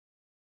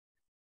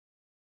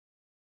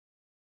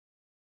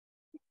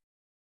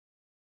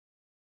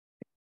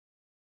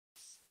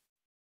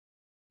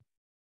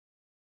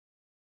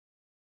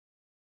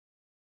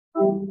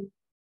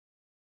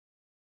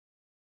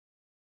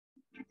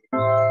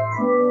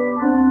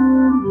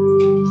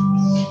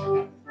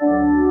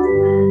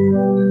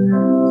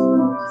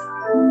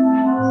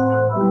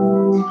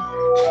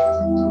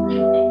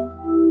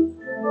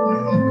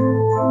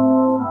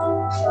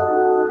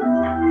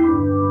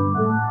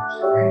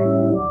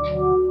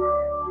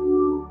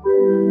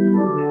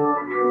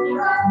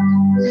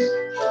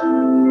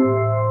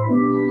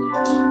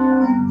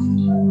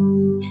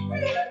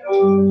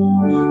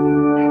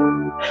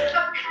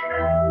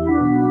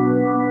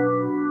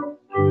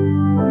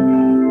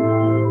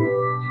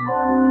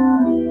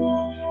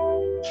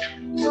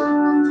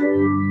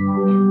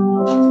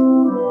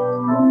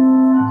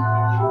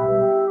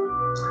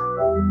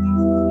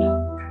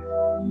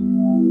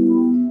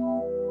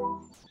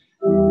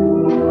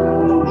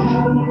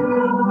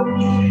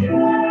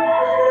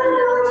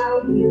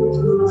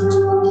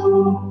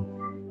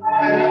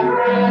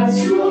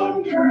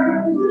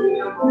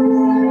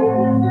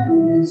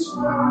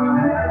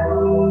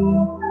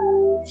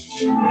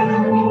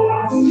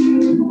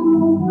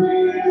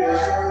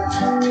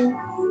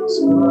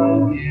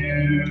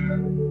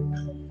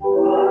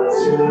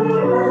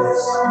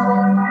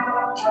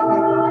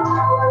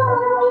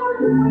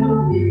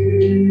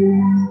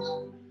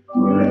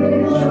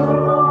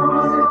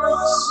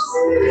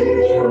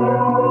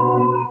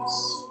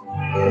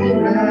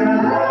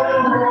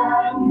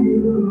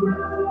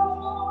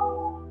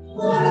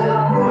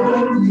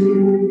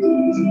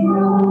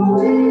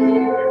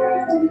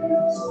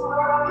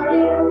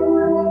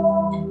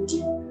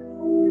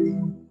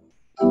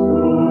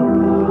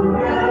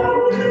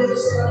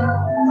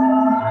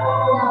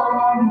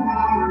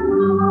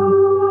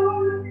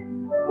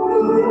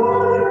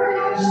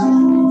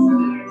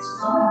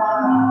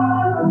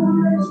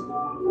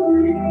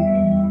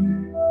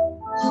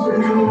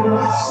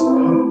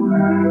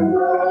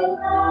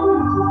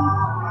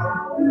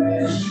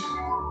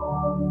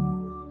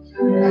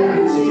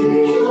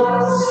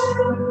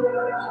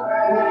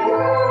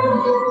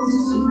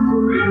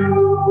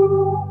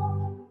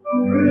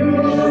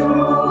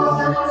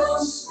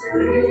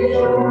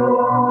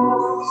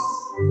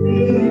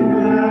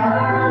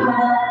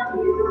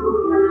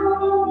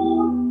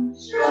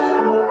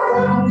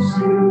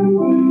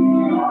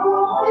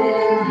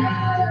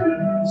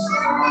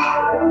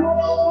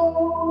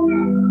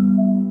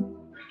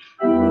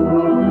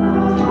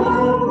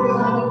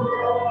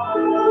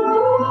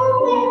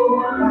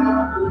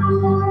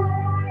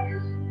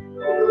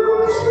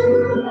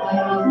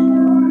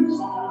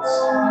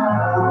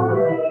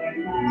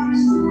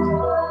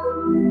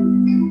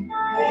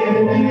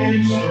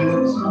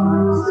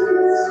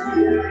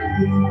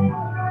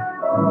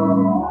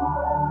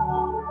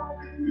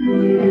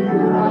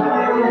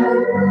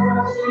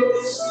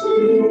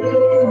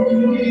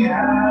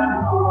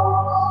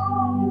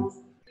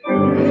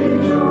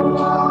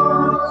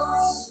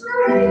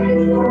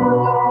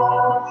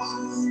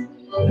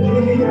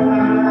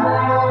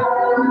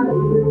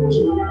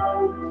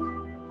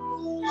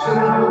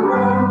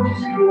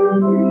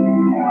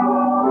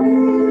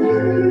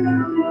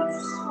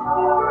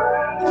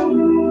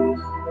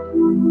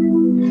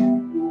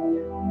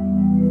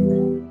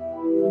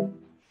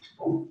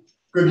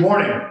Good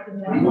morning.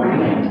 Good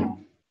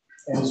morning.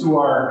 And to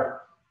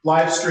our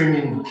live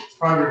streaming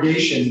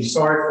congregation,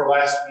 sorry for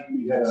last week,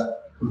 we had a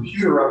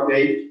computer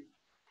update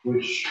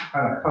which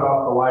kind of cut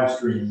off the live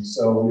stream,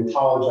 so we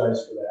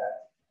apologize for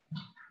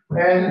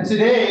that. And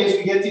today, as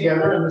we get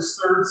together in this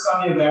third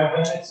Sunday of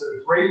Advent, it's a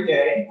great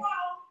day.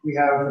 We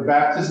have the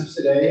baptisms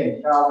today,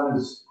 and Calvin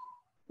has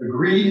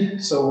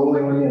agreed so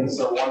willingly and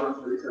so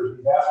wonderfully to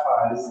be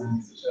baptized,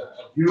 and such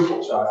a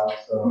beautiful child.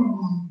 So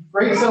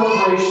great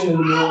celebration in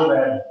the middle of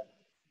Advent.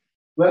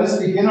 Let us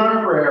begin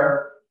our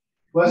prayer.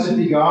 Blessed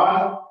be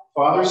God,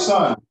 Father,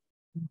 Son,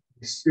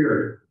 and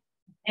Spirit.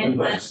 And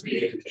blessed be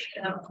the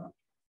Kingdom.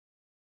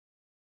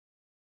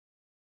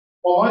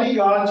 Almighty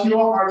God, to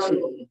your hearts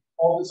open,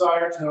 all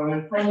desires known,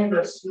 and from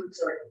your spirit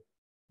circle.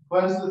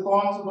 Cleanse the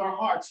thoughts of our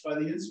hearts by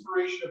the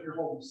inspiration of your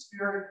Holy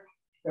Spirit,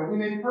 that we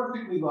may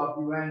perfectly love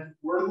you and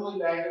worthily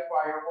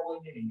magnify your holy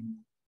name,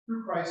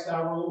 through Christ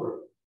our Lord.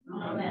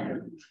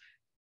 Amen.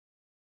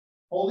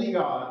 Holy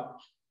God,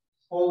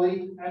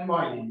 holy and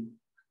mighty,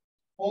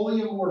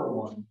 holy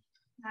immortal one,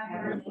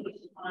 Have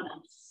mercy upon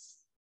us.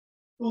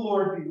 the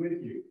Lord be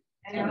with you.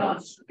 And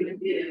also with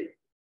you.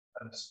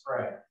 Let us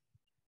pray.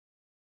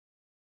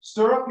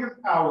 Stir up your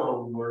power,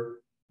 O Lord,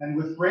 and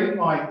with great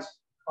might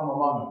come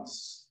among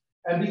us.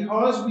 And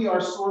because we are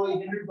sorely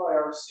hindered by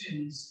our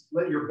sins,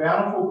 let your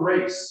bountiful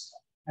grace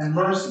and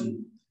mercy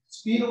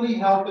speedily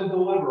help and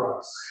deliver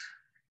us.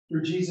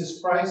 Through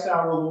Jesus Christ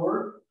our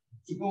Lord,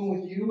 to whom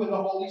with you and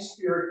the Holy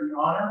Spirit be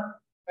honor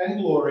and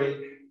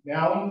glory,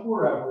 now and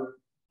forever.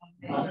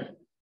 Amen.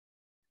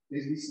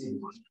 Please be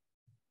seated.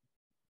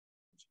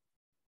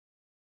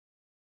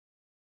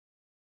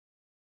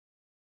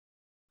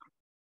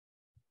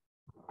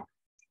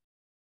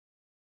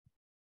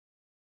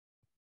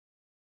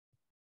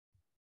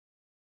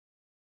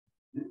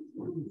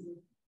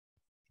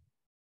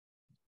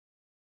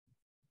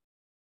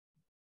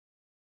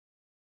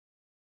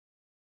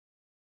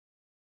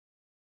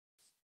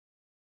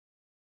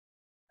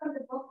 From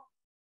the book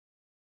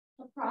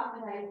of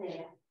prophet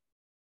Isaiah.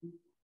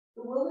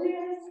 The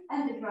wilderness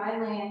and the dry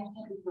land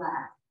shall be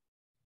glad.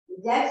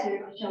 The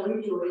desert shall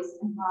rejoice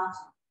and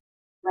blossom.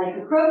 Like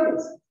the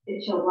crocus,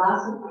 it shall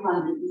blossom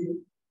abundantly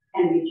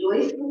and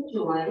rejoice with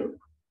joy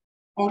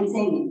and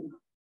singing.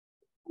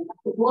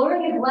 The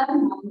glory of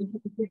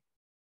Lebanon,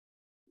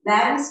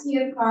 majesty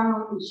of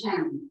Carmel and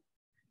Sharon.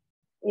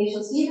 They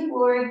shall see the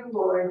glory of the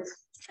Lord,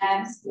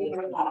 majesty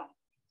of God.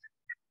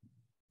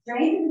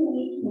 Strengthen the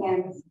weak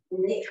hands and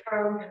make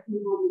firm the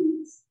feeble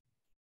knees.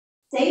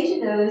 Say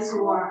to those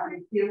who are on a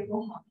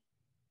fearful heart,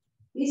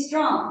 be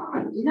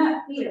strong, do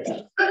not fear.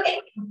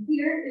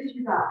 Fear is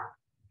your God.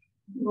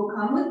 He will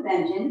come with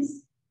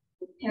vengeance,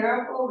 with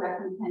terrible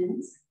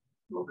recompense.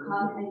 He will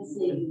come and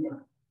save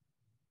you.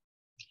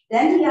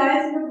 Then the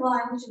eyes of the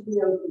blind shall be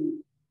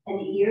opened, and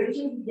the ears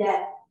of the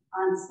deaf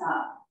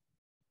unstopped.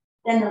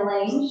 Then the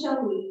lame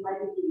shall leap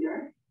like a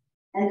deer,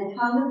 and the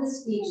tongue of the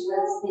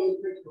speechless sing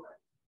for joy.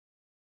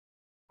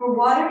 For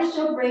waters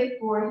shall break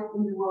forth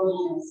in the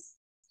wilderness,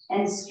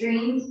 and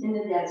streams in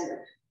the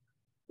desert.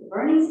 The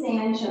burning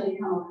sand shall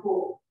become a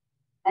pool,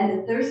 and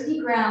the thirsty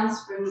ground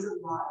springs of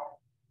water.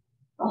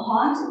 The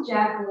haunt of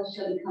jackals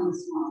shall become a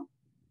swamp.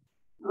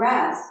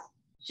 Grass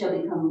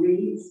shall become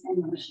reeds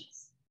and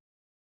rushes.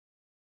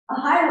 A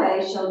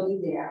highway shall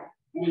be there,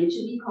 and it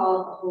shall be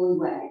called the Holy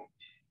Way.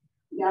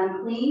 The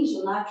unclean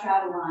shall not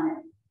travel on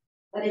it,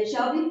 but it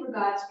shall be for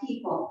God's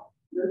people.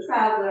 No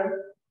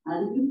traveler,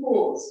 not even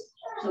fools,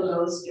 shall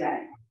go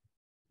astray.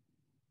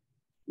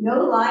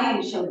 No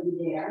lion shall be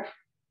there,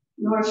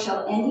 nor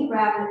shall any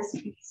ravenous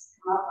beast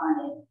come up on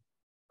it.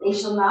 They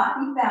shall not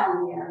be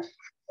found there,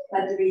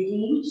 but the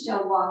redeemed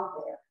shall walk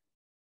there.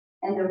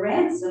 And the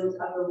ransomed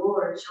of the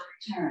Lord shall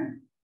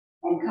return,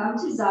 and come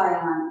to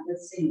Zion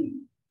with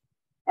singing.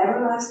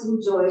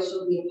 Everlasting joy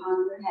shall be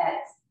upon their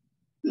heads.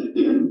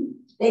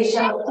 They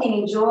shall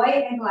obtain joy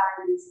and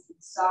gladness, and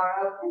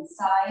sorrow and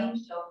sighing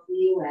shall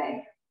flee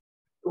away.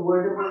 The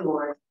word of the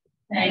Lord.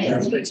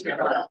 Thanks be to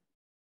God.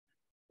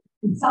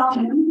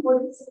 Psalm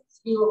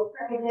 146, we will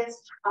pray this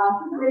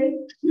confidently,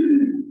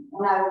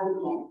 and I will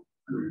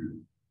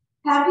begin.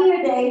 Happy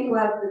are they who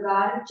have the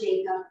God of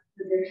Jacob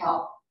for their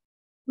help,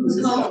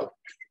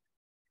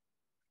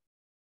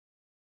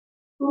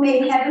 who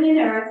made heaven and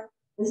earth,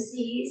 the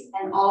seas,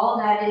 and all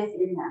that is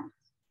in them.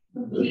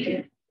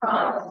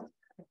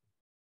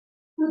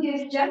 Who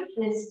gives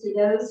justice to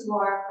those who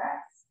are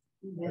oppressed.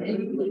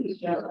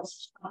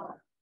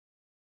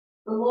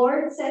 The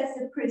Lord sets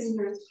the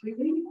prisoners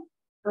free.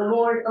 The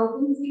Lord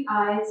opens the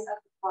eyes of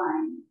the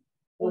blind.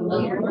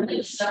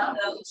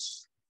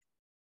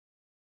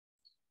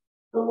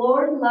 The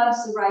Lord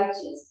loves the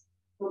righteous.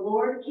 The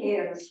Lord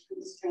cares for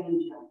the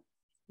stranger.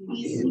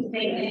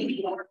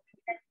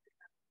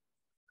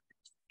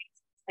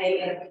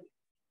 Amen.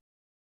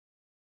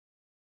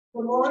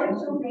 The Lord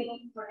shall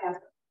reign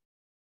forever.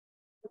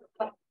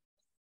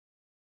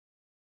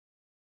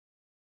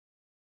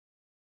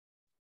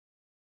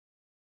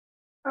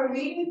 A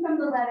reading from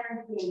the letter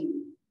of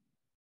James.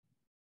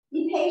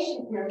 Be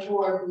patient,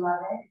 therefore,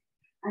 beloved,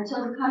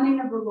 until the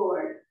coming of the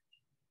Lord.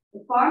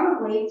 The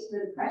farmer waits for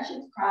the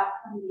precious crop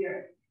from the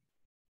earth,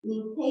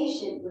 being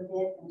patient with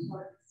it until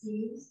it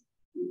receives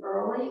the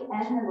early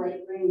and the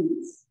late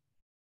rains.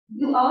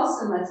 You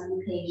also must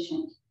be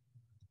patient.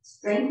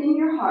 Strengthen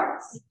your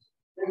hearts,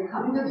 for the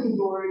coming of the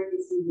Lord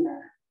is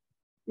near.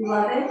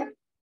 Beloved,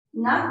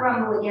 do not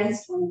grumble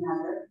against one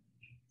another,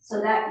 so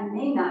that you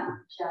may not be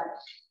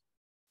judged.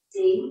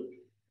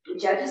 See, the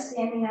judge is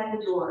standing at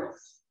the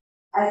doors.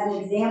 As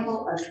an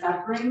example of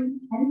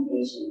suffering and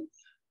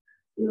patience,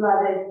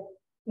 beloved,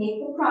 take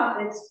the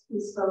prophets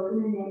who spoke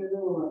in the name of the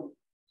Lord.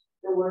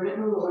 The word of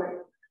the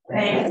Lord.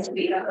 Thanks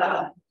be to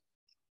God.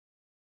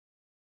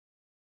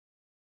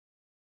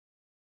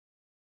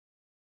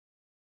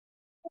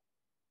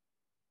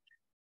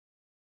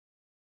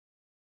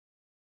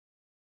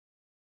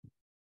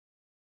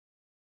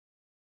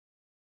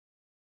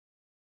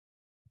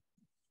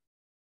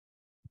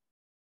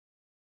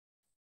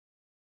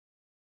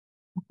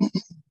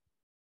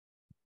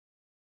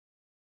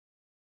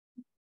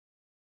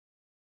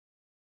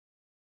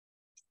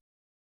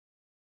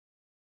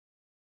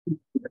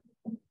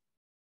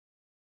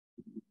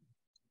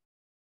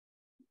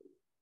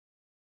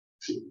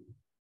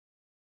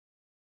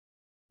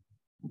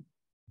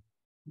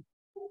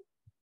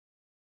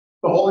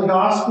 The Holy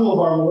Gospel of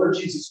our Lord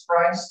Jesus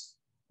Christ,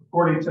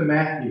 according to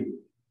Matthew.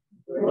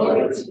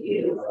 Glory to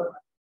you.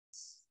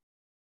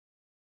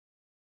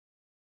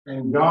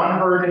 And John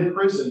heard in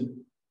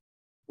prison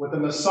what the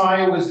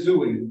Messiah was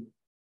doing.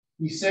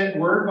 He sent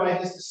word by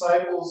his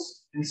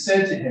disciples and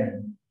said to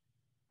him,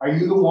 "Are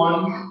you the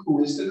one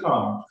who is to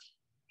come,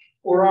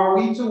 or are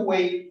we to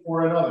wait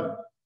for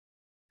another?"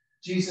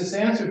 Jesus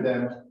answered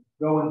them,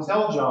 "Go and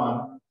tell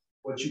John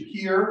what you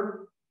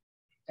hear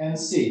and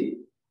see.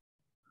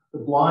 The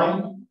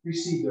blind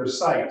receive their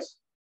sight,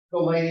 the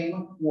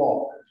lame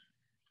walk,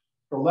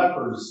 the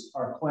lepers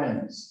are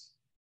cleansed,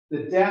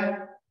 the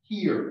deaf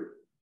hear,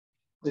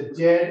 the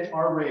dead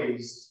are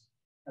raised,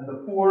 and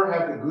the poor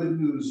have the good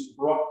news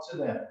brought to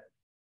them.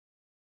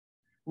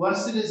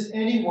 Blessed is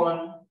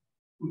anyone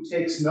who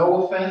takes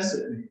no offense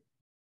at me.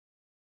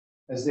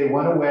 As they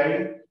went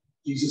away,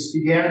 Jesus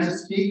began to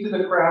speak to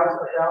the crowds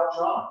about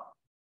John.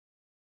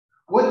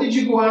 What did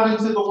you go out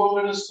into the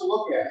wilderness to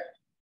look at?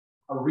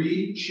 A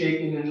reed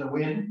shaking in the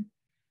wind?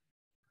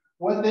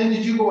 What then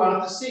did you go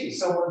out to see?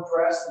 Someone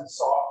dressed in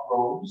soft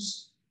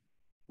robes?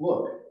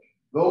 Look,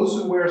 those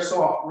who wear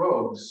soft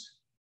robes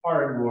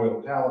are in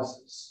royal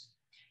palaces.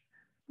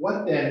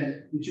 What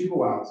then did you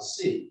go out to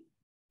see?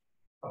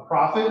 A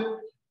prophet?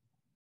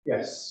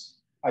 Yes,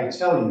 I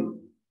tell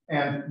you,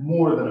 and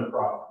more than a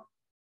prophet.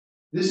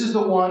 This is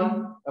the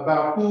one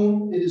about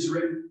whom it is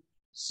written,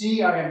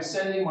 see, I am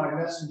sending my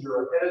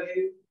messenger ahead of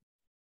you,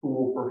 who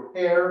will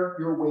prepare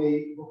your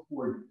way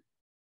before you.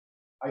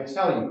 I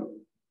tell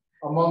you,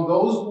 among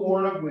those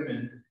born of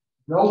women,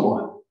 no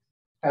one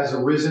has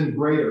arisen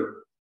greater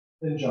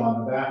than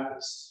John the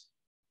Baptist.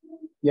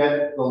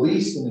 Yet the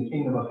least in the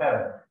kingdom of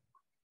heaven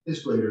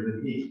is greater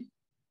than he.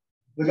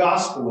 The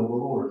gospel of the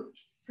Lord.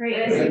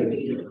 Praise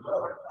be to the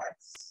Lord.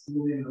 In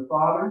the name of the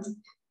Father,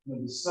 and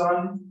of the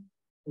Son,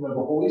 and of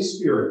the Holy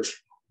Spirit.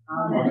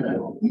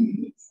 Amen.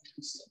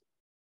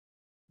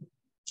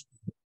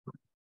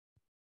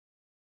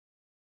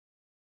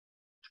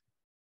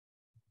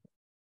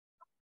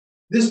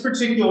 This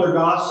particular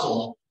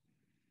gospel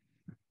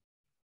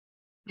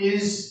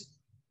is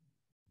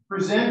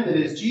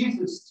presented as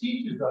Jesus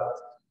teaches us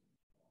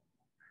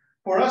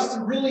for us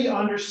to really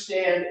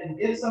understand and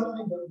get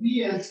something that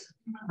we as a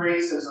human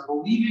race, as a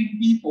believing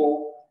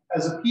people,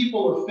 as a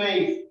people of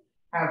faith,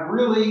 have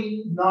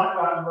really not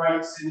gotten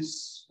right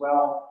since,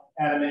 well,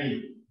 Adam and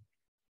Eve.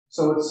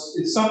 So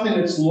it's something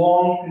that's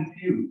long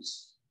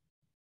confused.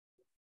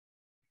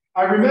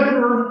 I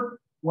remember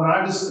when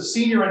I was a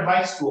senior in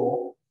high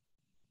school,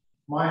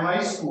 my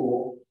high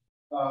school,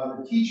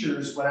 the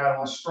teachers went out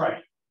on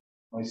strike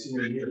my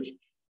senior year.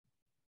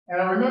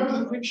 And I remember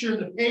the picture in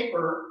the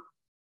paper,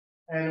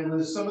 and it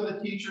was some of the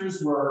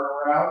teachers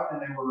were out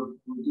and they were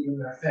doing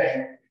their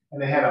thing,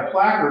 and they had a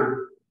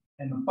placard,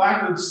 and the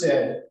placard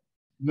said,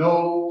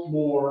 "No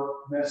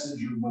more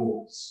messenger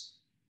boys."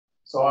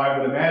 So I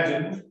would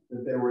imagine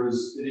that there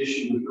was an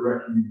issue with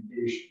direct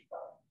communication.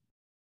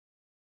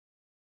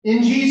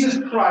 In Jesus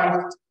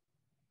Christ,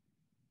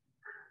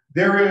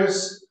 there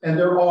is and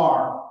there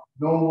are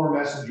no more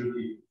messenger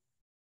people.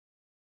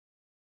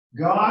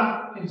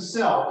 God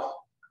himself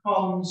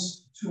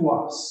comes to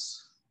us.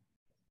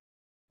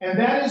 And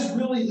that is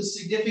really the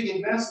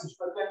significant message,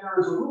 but then there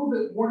is a little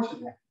bit more to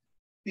that.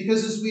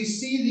 Because as we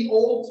see the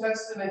Old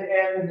Testament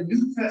end and the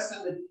New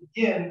Testament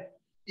begin,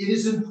 it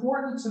is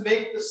important to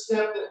make the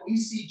step that we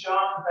see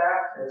John the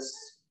Baptist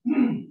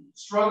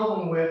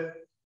struggling with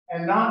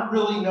and not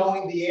really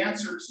knowing the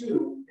answer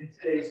to in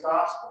today's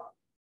gospel.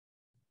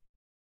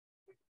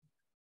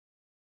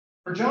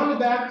 For John the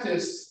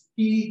Baptist,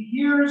 he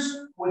hears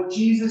what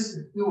Jesus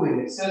is doing.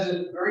 It says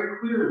it very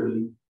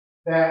clearly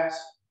that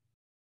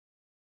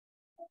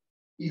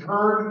he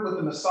heard what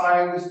the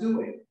Messiah was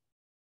doing.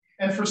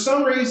 And for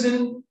some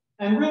reason,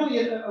 and really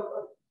a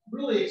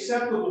really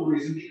acceptable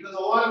reason, because a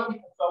lot of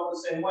people felt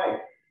the same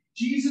way,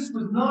 Jesus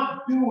was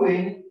not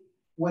doing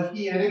what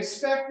he had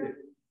expected.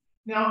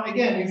 Now,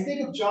 again, you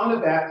think of John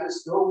the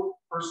Baptist, no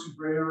person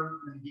greater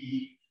than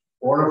he,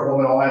 born of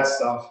woman, all that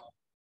stuff.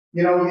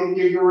 You know,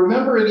 you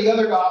remember in the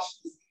other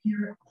Gospels, you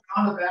hear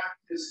John the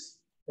Baptist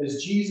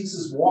as Jesus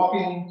is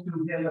walking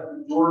to him at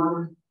the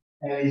Jordan,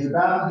 and he's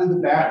about to do the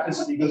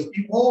baptism. He goes,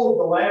 "Behold,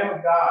 the Lamb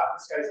of God."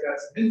 This guy's got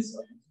some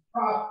insight. He's a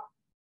prophet.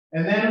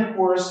 And then, of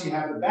course, you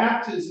have the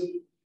baptism,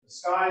 the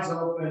skies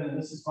open, and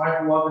this is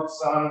my beloved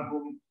Son,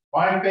 whom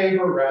my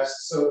favor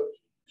rests. So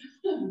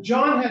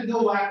John had no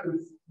lack of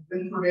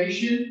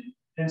information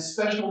and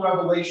special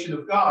revelation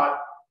of God,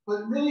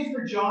 but really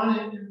for John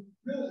and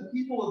really the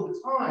people of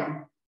the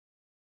time,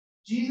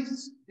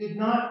 Jesus did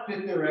not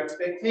fit their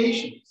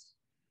expectations.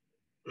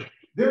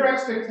 Their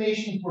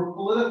expectations were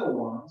political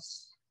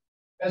ones,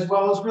 as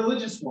well as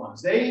religious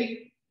ones.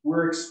 They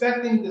were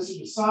expecting this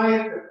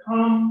Messiah to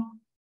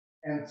come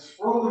and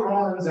throw the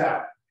Romans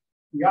out.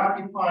 The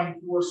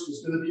occupying force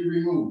was going to be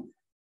removed.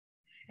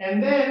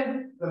 And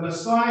then the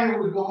Messiah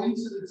would go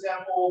into the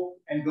temple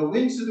and go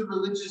into the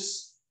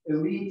religious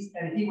elite,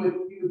 and he would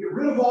get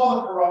rid of all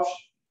the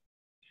corruption.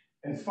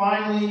 And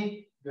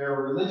finally,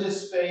 their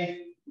religious faith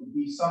would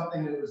be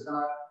something that was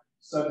not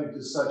subject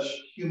to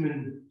such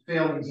human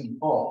failings and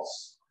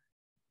faults.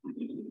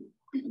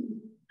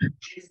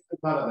 Jesus did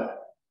none of that.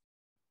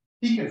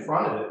 He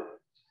confronted it,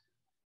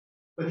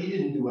 but he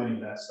didn't do any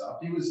of that stuff.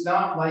 He was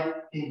not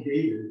like King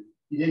David.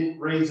 He didn't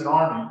raise an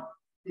army.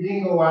 He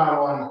didn't go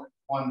out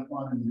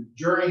on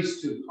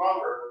journeys to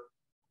conquer.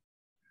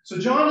 So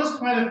John is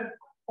kind of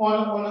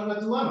on a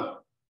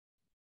dilemma.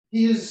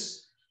 He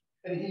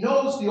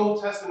knows the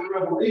Old Testament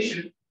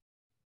revelation.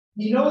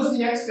 He knows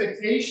the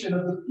expectation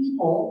of the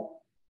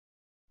people.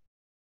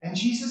 And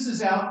Jesus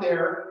is out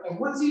there, and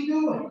what's he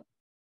doing?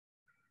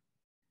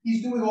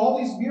 He's doing all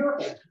these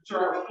miracles, which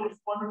are, of course,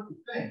 wonderful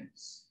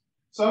things.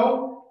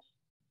 So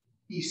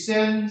he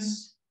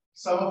sends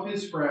some of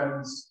his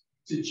friends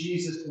to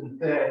Jesus and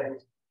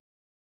said,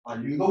 "Are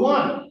you the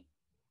one?"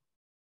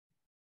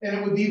 And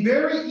it would be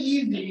very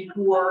easy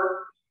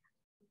for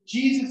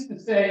Jesus to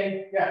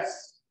say,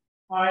 "Yes,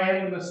 I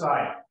am the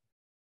Messiah."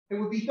 It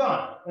would be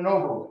done and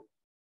over with.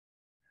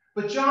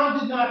 But John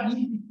did not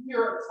need to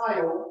hear a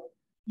title.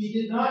 He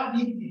did not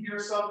need to hear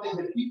something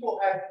that people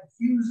had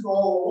confused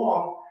all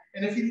along.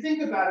 And if you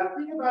think about it,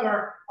 think about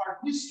our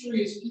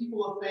history as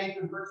people of faith,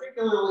 and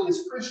particularly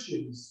as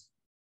Christians.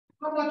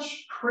 How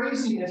much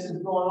craziness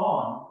is going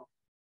on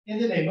in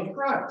the name of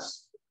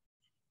Christ,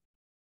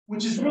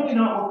 which is really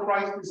not what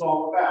Christ is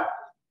all about.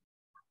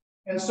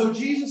 And so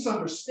Jesus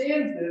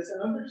understands this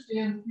and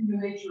understands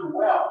human nature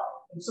well.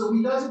 And so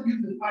he doesn't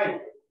use the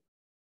title.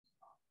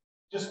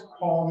 Just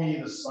call me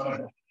the Son of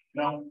God.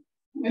 No.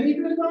 And he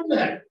could have done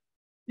that.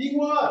 He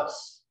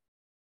was.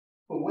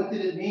 But what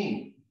did it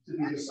mean to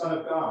be the Son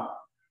of God?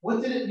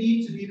 What did it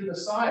mean to be the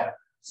Messiah?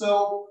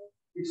 So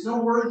it's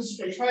no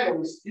words or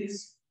titles.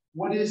 It's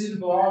what is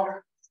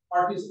involved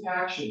are his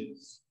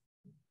actions.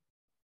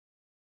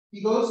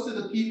 He goes to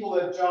the people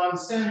that John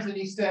sends and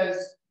he says,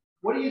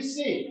 "What do you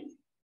see?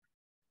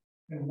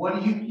 And what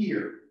do you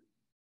hear?"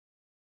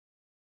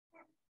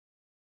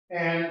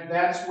 And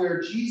that's where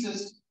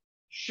Jesus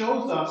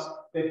shows us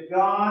that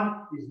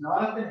God is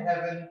not up in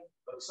heaven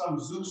like some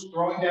Zeus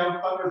throwing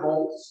down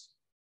thunderbolts,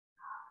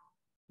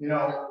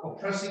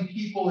 oppressing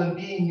people and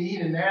being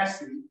mean and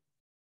nasty.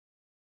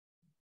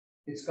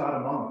 It's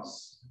God among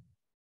us.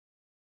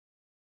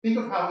 Think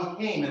of how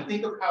he came and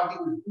think of how he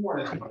was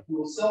born, as we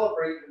will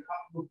celebrate in a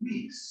couple of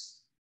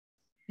weeks.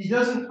 He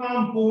doesn't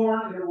come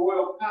born in a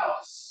royal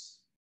palace.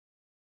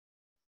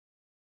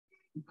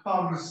 He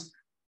comes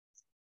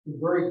in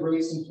very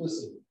great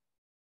simplicity.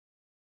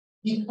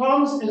 He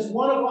comes as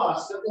one of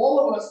us, that all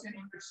of us can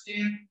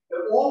understand,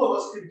 that all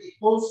of us can be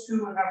close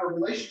to and have a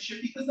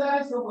relationship, because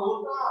that is the will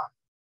of God.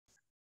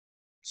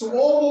 So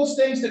all those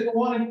things that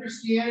go on in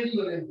Christianity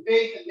and in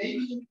faith, and maybe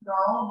even in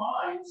our own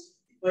minds,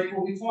 like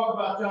when we talk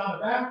about John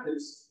the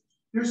Baptist,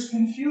 there's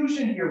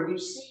confusion here.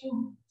 We've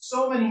seen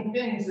so many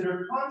things that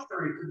are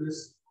contrary to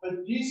this,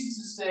 but Jesus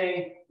is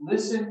saying,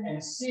 listen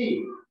and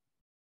see.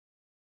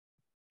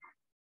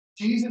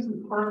 Jesus is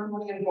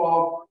personally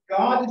involved.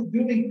 God is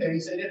doing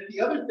things. And if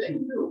the other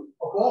thing, too,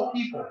 of all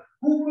people,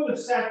 who would have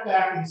sat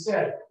back and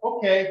said,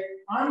 "Okay,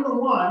 I'm the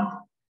one,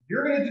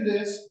 you're going to do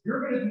this, you're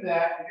going to do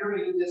that, and you're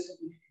going to do this, and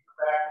you go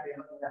back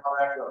and how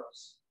that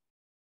goes."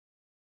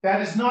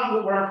 That is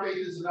not what our faith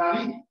is about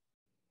either.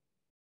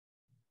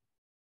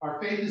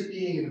 Our faith is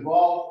being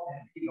involved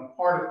and being a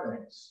part of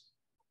things.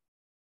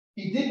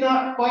 He did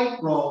not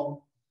fight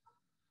Rome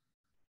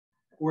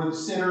or the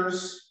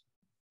sinners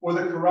or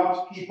the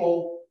corrupt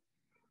people.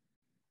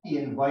 He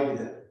invited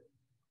them.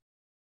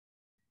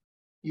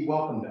 He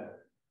welcomed them.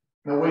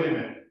 Now, wait a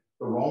minute.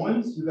 The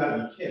Romans? You got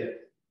to be kidding.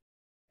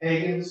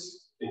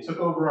 Pagans, they took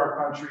over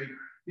our country.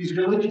 These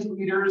religious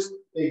leaders,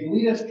 they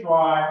bleed us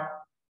dry,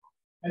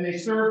 and they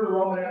serve the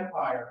Roman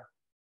Empire.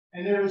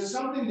 And there is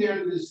something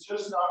there that is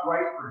just not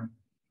right for him.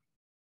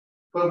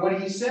 But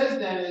what he says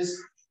then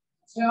is,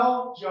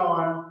 tell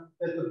John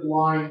that the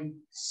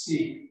blind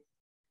see.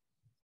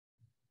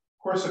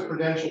 Of course, a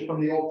credential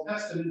from the Old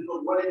Testament,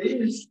 but what it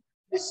is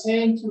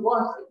saying to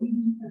us that we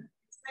need to do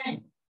the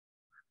same.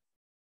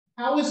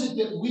 How is it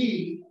that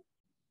we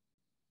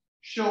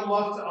show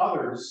love to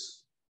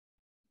others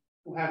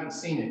who haven't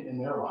seen it in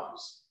their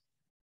lives?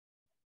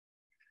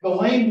 The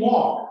lame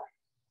walk.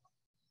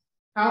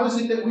 How is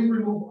it that we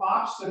remove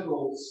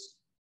obstacles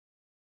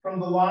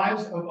from the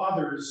lives of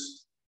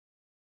others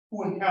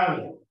who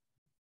encounter them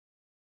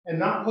and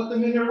not put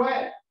them in their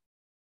way?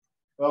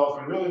 Well,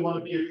 if you really want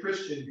to be a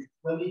Christian,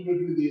 let me give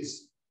you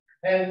these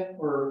 10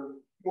 or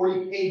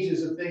 40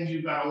 pages of things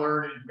you've got to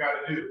learn and you've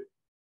got to do.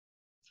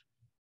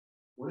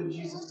 What did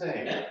Jesus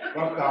say?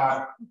 Love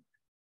God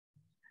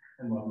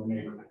and love your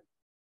neighbor.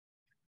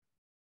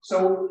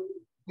 So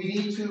we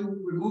need to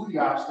remove the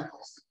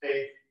obstacles to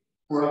faith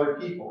for other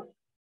people.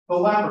 The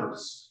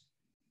lepers.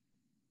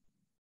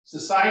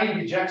 Society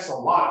rejects a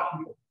lot of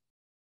people.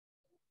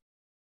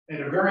 At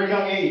a very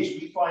young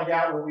age, we find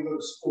out when we go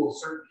to school,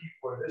 certain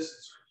people are this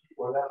and certain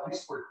people are that. At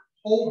least we're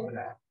told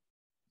that.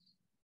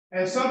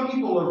 And some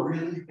people are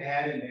really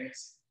bad and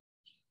nasty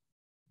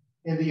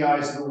in the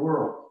eyes of the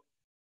world.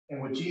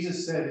 And what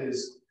Jesus said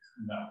is,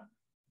 no.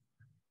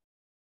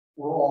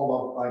 We're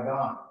all loved by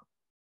God.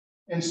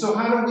 And so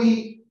how do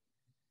we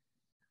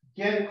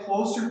get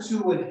closer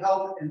to and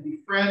help and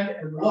befriend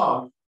and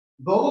love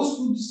those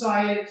who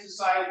society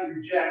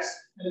rejects,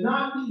 and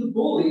not be the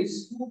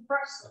bullies who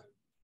oppress them?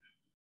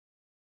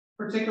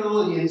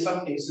 Particularly in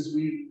some cases,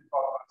 we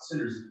talk about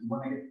sinners. If you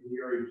want to get to the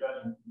area of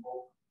judgment,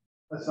 well,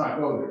 let's not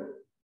go there.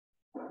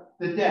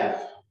 The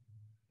deaf,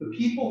 the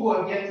people who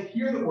have yet to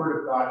hear the word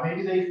of God,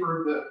 maybe they've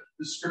heard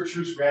the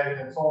scriptures read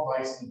and it's all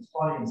nice and it's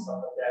funny and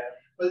stuff like that,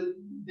 but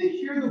they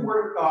hear the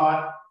word of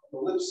God on the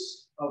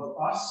lips of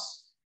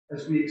us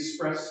as we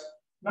express,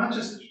 not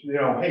just,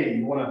 hey,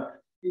 you want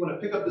to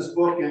pick up this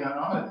book and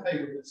I'm going to tell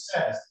you what it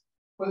says,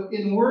 but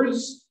in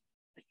words,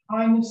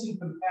 kindness and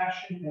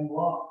compassion and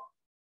love.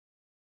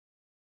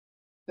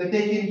 that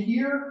they can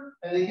hear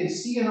and they can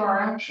see in our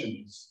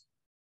actions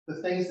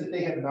the things that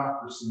they have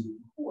not perceived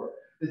before,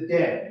 the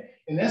dead.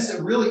 And that's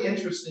a really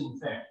interesting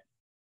thing.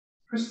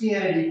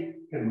 Christianity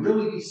can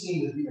really be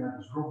seen as being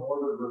this real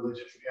ordered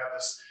religion. We have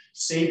this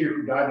Savior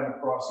who died on the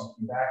cross and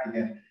came back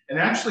again. And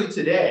actually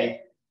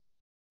today,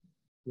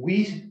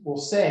 we will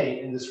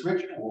say in this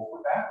ritual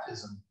for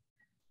baptism,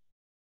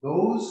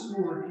 those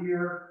who are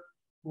here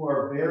who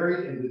are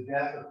buried in the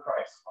death of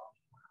Christ.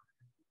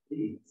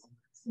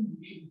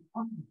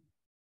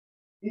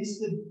 It's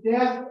the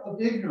death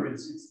of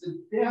ignorance. It's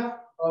the death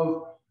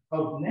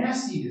of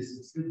nastiness.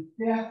 It's the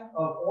death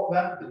of all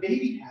that the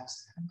baby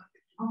has.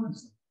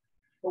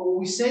 But what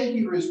we say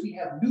here is we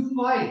have new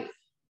life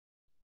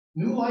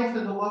in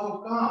the love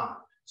of God.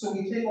 So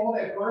we take all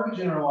that garbage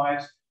in our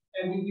lives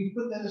and we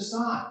put that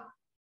aside.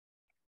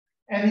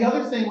 And the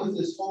other thing with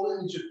this whole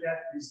image of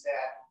death is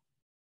that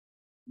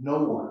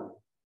no one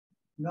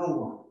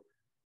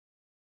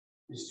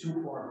is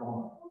too far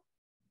gone.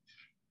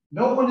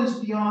 No one is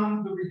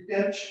beyond the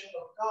redemption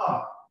of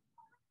God.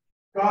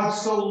 God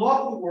so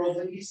loved the world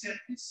that he sent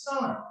his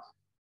son.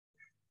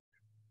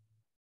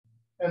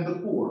 And the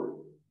poor.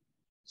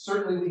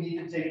 Certainly we need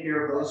to take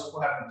care of those who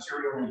have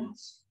material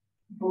needs.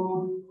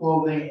 Food,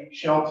 clothing,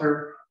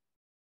 shelter.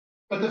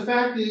 But the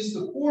fact is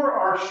the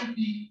poor should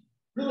be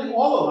really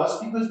all of us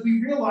because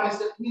we realize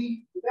that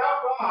we,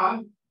 without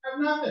God, have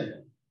nothing.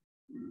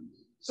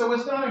 So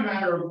it's not a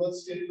matter of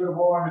let's get rid of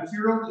all our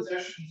material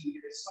possessions and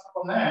get stuck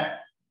on that.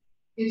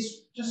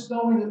 It's just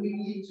knowing that we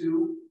need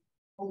to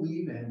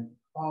believe in,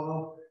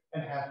 follow,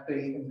 and have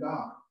faith in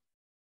God.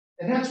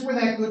 And that's where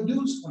that good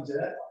news comes in.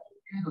 That's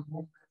the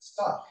good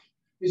stuff.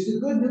 The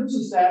good news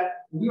is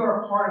that we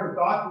are a part of a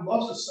God who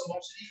loves us so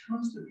much that he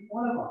comes to be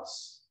one of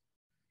us.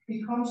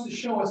 He comes to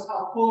show us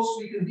how close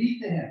we can be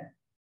to him.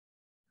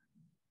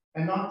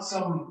 And not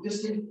some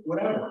distant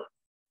whatever.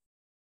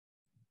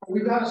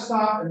 We've got to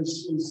stop, and it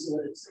says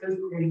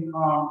in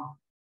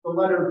the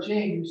letter of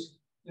James,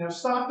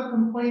 stop the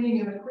complaining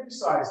and the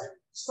criticizing.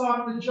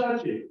 Stop the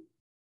judging.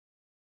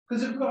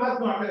 Because if God's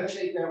not going to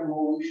take that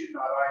role, we should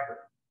not either.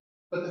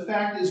 But the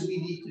fact is we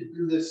need to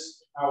do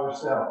this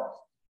ourselves.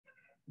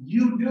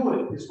 You do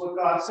it, is what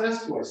God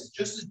says to us.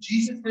 Just as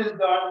Jesus has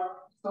done,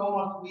 so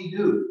must we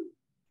do.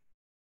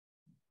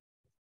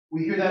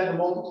 We hear that in the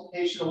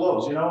multiplication of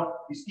loaves.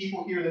 These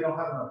people here, they don't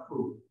have enough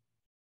food.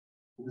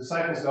 The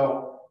disciples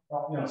go,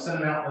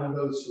 send them out and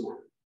go to the store.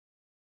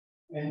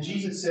 And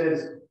Jesus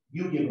says,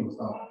 you give them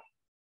something.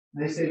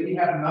 And they say, we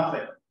have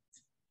nothing.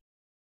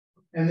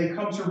 And they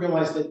come to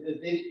realize that they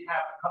didn't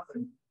have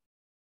nothing.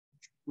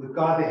 With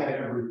God, they had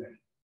everything.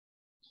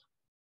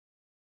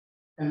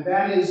 And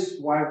that is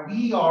why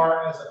we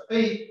are, as a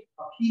faith,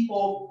 a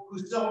people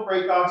who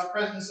celebrate God's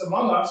presence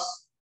among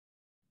us,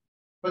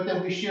 but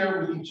then we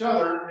share it with each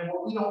other, and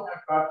what we don't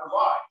have, God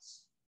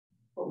provides.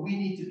 But we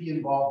need to be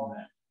involved in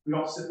that. We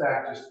don't sit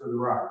back just for the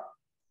ride.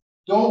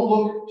 Don't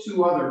look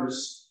to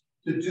others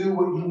to do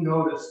what you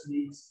notice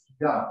needs to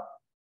be done.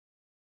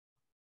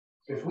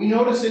 If we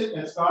notice it,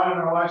 it's God in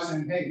our life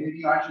saying, hey,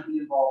 maybe I should be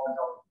involved in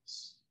helping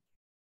this.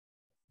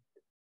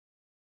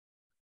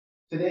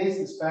 Today is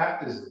this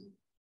baptism,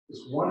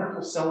 this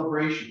wonderful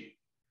celebration.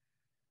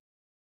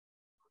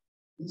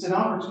 It's an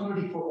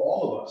opportunity for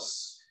all of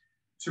us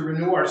to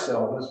renew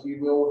ourselves as we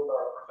will with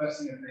our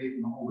professing of faith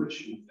and the whole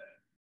ritual thing.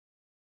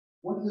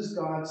 What does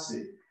God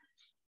see?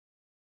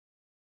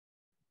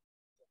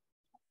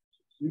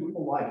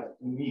 Beautiful life,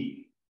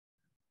 unique,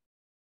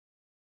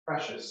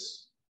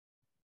 precious,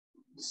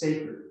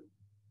 sacred.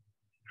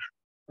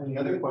 And the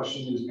other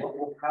question is, what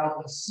will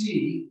Calvin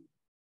see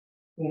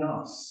in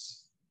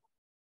us?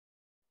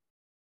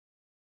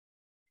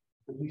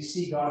 Do we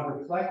see God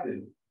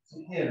reflected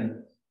to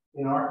him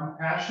in our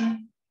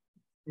compassion,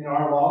 in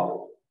our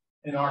love,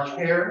 in our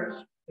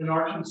care, in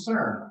our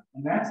concern?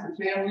 And that's the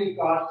family of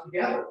God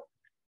together.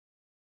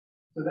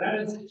 So that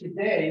is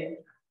today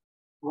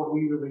what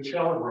we really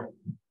celebrate.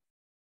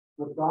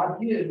 What God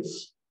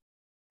gives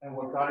and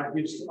what God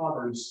gives to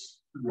others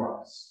to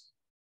us.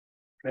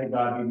 May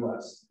God be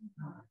blessed.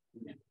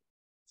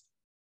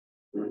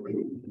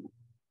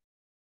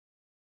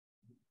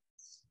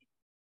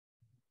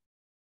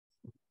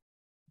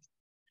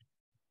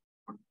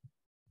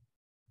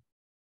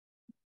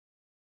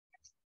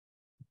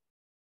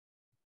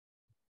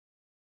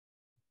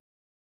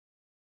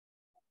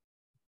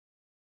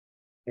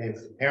 Okay, if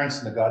the parents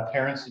and the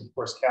godparents, and of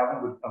course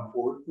Calvin would come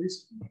forward,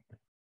 please.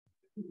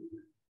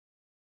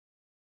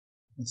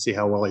 Let's see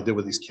how well I did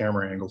with these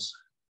camera angles.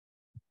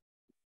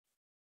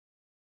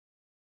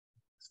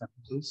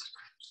 Please.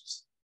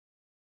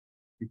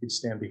 You could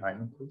stand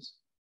behind me, please.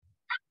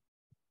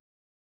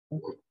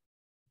 Thank you.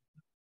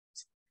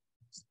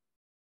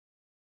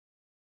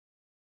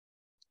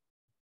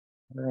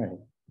 All right.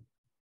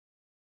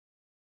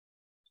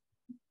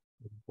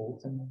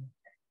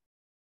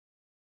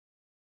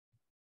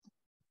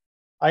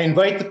 I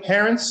invite the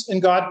parents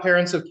and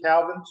godparents of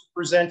Calvin to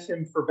present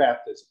him for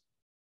baptism.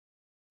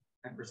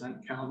 I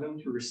present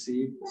Calvin to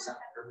receive the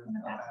sacrament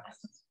of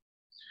baptism.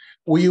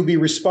 Will you be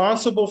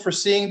responsible for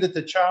seeing that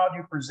the child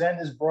you present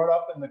is brought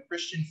up in the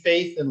Christian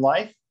faith and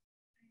life?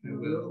 I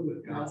will,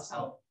 with God's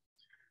help.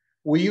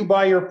 Will you,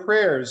 by your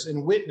prayers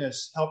and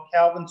witness, help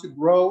Calvin to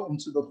grow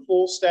into the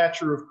full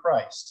stature of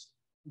Christ?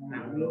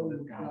 I will,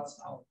 with God's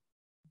help.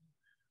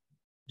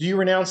 Do you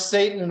renounce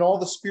Satan and all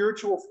the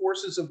spiritual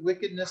forces of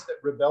wickedness that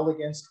rebel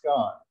against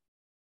God?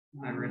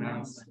 I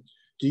renounce them.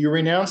 Do you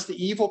renounce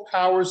the evil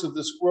powers of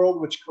this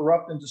world which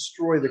corrupt and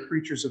destroy the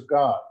creatures of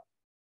God?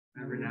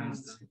 I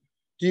renounce them.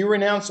 Do you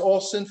renounce all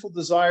sinful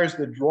desires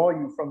that draw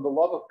you from the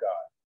love of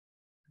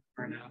God?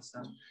 I renounce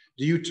them.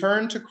 Do you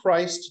turn to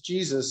Christ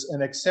Jesus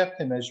and accept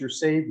him as your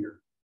Savior?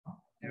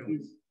 I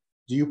do.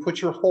 Do you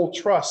put your whole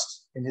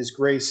trust in his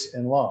grace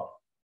and love?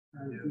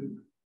 I do.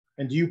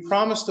 And do you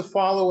promise to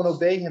follow and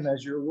obey him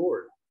as your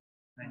Lord?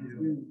 I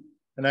do.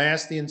 And I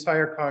ask the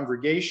entire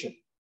congregation,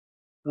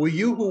 will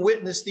you who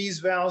witness these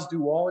vows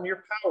do all in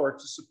your power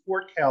to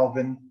support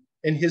Calvin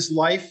in his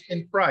life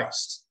in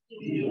Christ?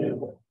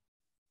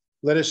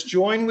 Let us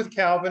join with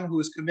Calvin, who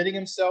is committing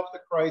himself to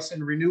Christ,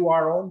 and renew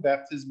our own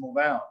baptismal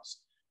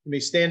vows. You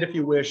may stand if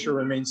you wish, or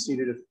remain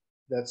seated if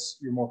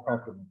you're more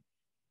comfortable.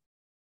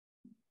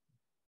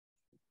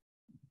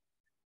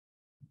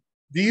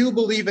 Do you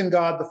believe in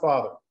God the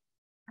Father?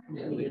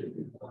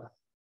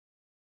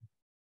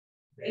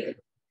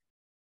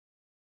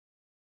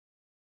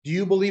 Do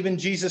you believe in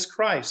Jesus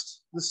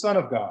Christ, the Son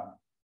of God?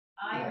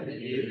 I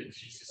believe in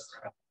Jesus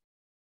Christ.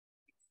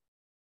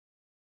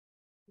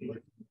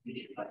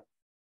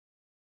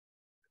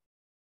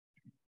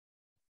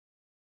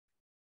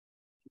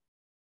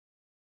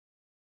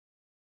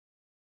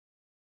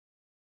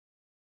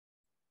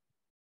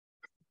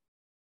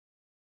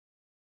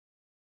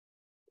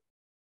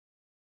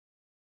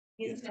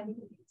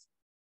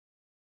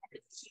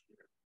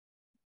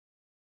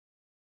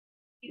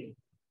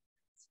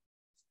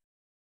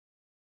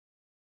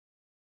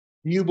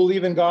 Do you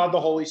believe in God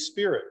the Holy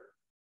Spirit?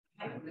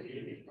 I believe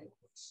in the Holy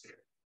Spirit.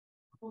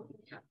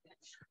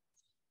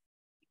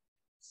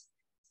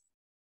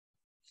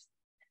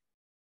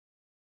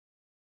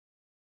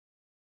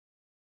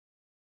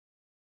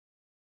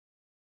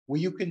 Will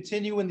you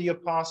continue in the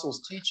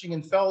apostles' teaching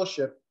and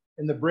fellowship,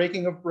 in the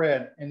breaking of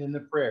bread and in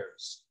the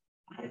prayers?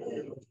 I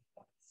will.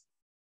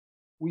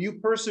 Will you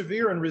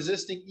persevere in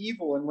resisting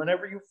evil, and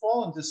whenever you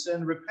fall into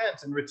sin,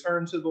 repent and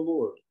return to the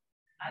Lord?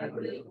 I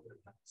believe.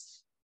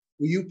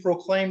 Will you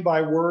proclaim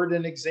by word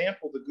and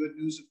example the good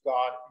news of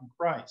God in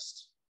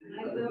Christ?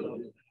 I will.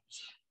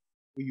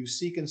 Will you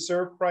seek and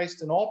serve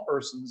Christ in all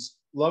persons,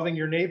 loving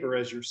your neighbor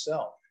as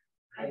yourself?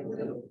 I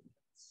will.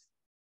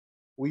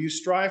 Will you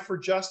strive for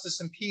justice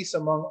and peace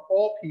among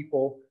all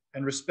people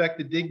and respect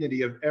the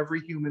dignity of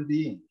every human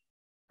being?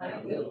 I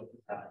will.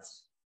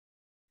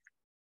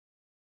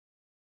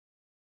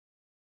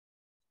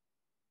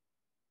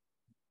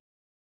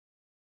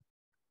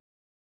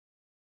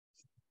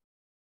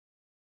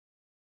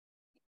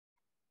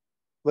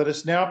 Let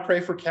us now pray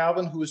for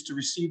Calvin, who is to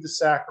receive the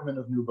sacrament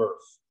of new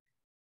birth.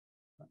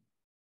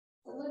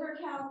 Deliver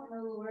Calvin,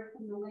 O Lord,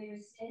 from the way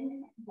of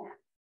sin and death.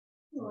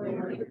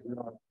 Lord,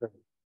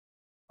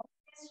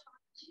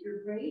 to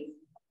your grace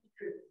and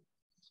truth.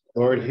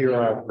 Lord, hear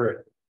our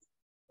prayer.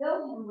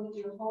 Fill him with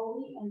your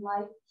holy and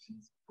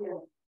life-giving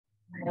spirit.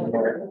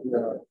 Lord, hear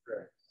our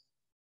prayer.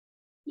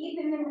 Keep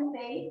him in the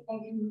faith and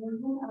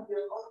communion of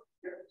your Holy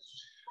Church.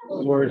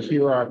 Lord,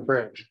 hear our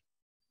prayer.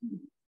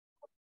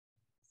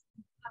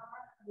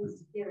 Power of the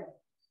Spirit.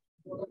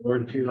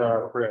 Lord, hear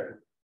our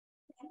prayer.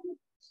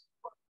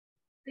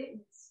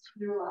 Fitness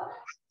to your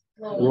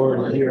love.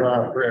 Lord, hear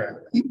our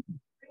prayer.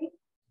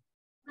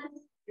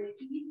 Your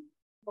peace,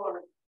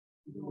 Lord.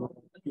 Lord,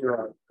 hear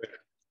our prayer.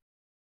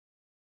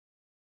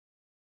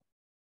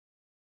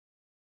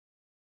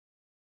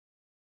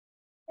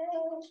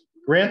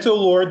 Grant, O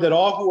Lord, that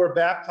all who are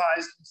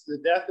baptized into the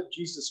death of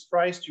Jesus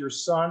Christ, your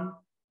Son,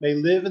 may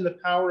live in the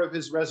power of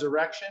his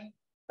resurrection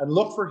and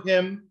look for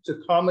him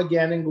to come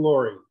again in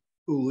glory,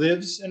 who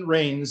lives and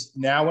reigns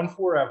now and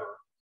forever.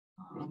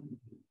 Amen.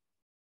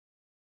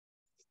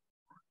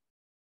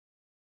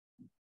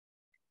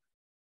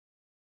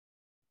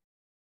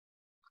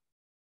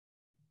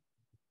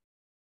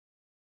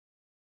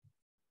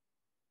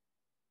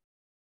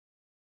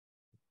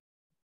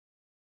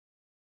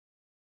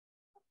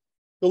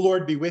 The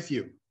Lord be with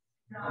you.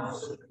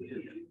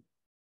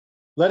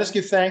 Let us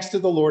give thanks to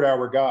the Lord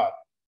our God.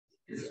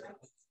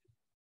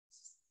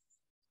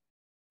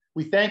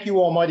 We thank you,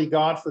 Almighty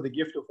God, for the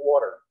gift of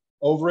water.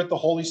 Over it, the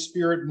Holy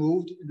Spirit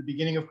moved in the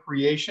beginning of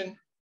creation.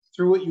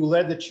 Through it, you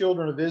led the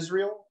children of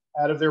Israel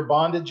out of their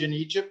bondage in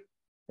Egypt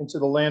into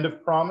the land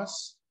of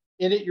promise.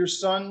 In it, your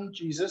Son,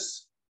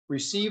 Jesus,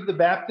 received the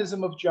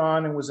baptism of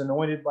John and was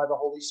anointed by the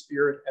Holy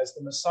Spirit as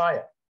the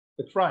Messiah,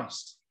 the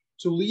Christ,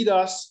 to lead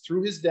us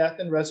through his death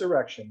and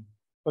resurrection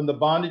from the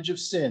bondage of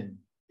sin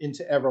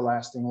into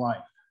everlasting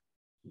life.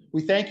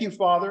 We thank you,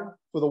 Father,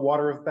 for the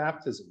water of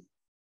baptism.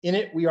 In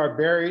it, we are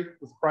buried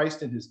with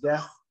Christ in his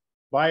death.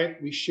 By it,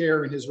 we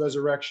share in his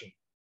resurrection.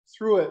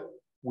 Through it,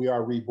 we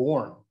are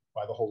reborn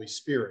by the Holy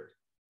Spirit.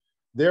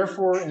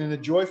 Therefore, in a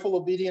joyful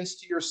obedience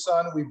to your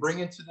Son, we bring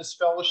into this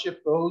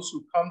fellowship those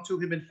who come to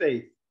him in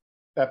faith,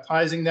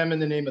 baptizing them in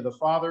the name of the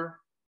Father,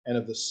 and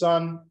of the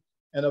Son,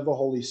 and of the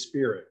Holy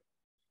Spirit.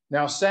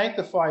 Now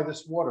sanctify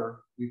this water,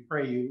 we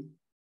pray you,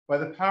 by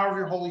the power of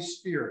your Holy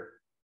Spirit,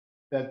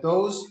 that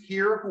those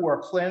here who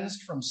are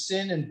cleansed from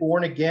sin and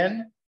born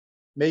again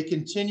may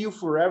continue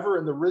forever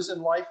in the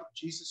risen life of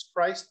Jesus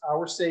Christ,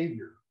 our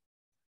Savior.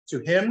 To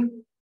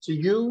him, to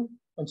you,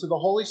 and to the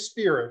Holy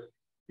Spirit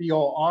be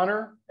all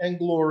honor and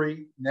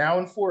glory, now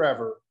and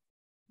forever.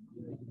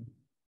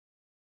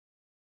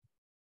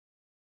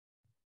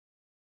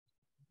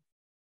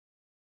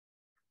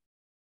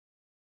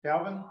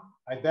 Calvin,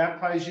 I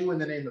baptize you in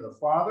the name of the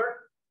Father,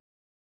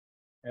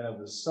 and of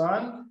the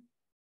Son,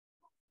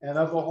 and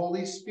of the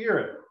Holy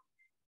Spirit.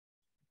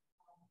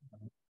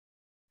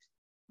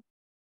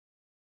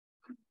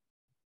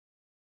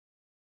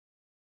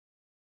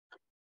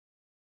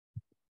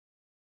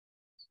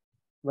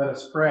 Let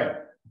us pray.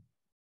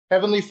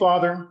 Heavenly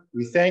Father,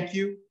 we thank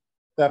you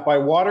that by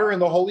water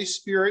and the Holy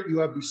Spirit you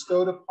have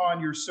bestowed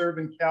upon your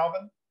servant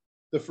Calvin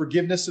the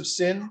forgiveness of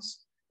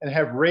sins and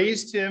have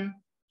raised him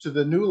to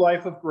the new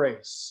life of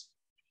grace.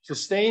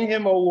 Sustain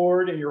him, O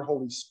Lord, in your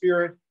Holy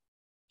Spirit.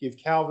 Give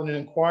Calvin an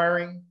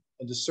inquiring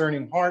and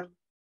discerning heart,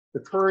 the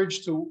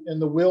courage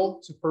and the will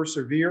to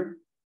persevere,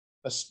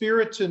 a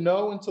spirit to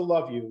know and to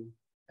love you,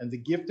 and the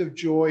gift of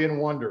joy and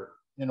wonder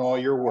in all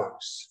your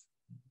works.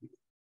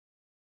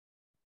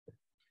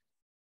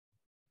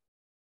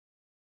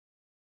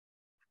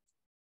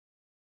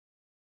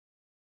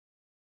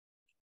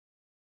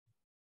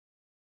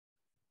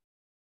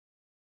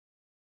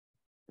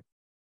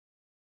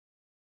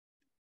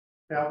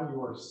 Calvin,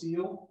 you are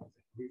sealed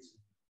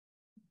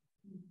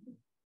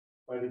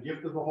by the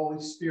gift of the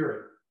Holy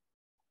Spirit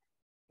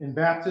in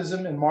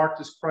baptism and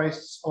marked as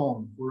Christ's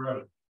own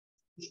forever.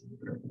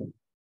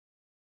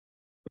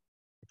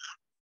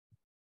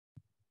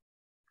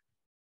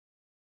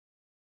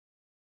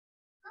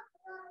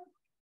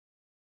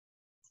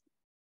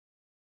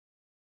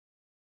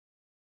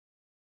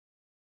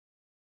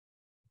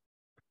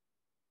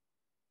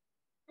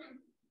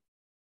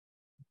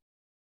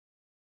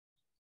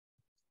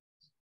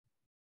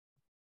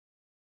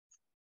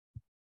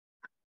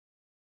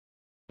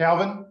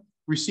 Calvin,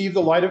 receive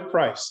the light of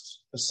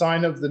Christ, a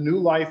sign of the new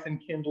life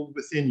enkindled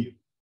within you.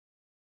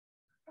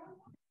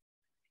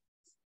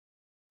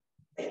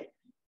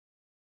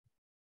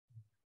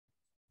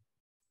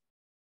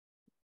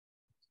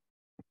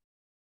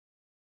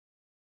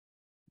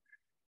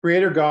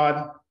 Creator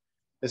God,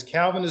 as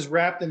Calvin is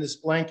wrapped in this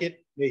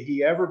blanket, may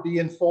he ever be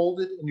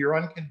enfolded in your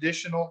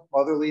unconditional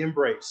motherly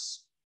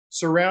embrace.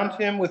 Surround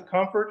him with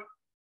comfort,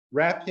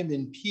 wrap him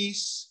in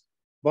peace,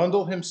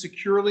 bundle him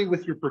securely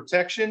with your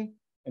protection,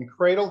 and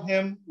cradle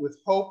him with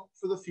hope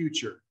for the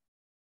future.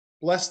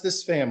 Bless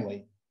this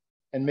family,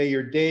 and may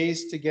your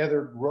days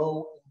together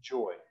grow in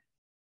joy.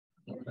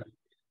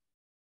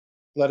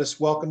 Let us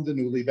welcome the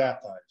newly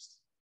baptized.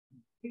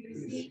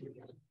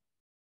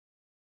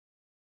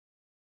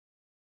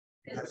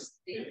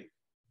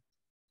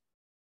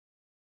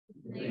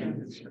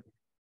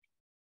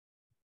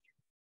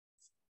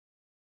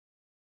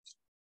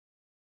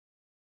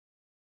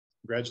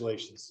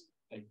 Congratulations.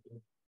 Thank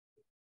you.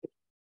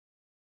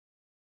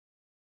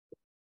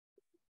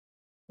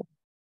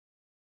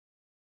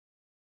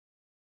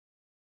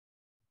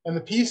 And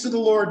the peace of the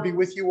Lord be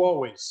with you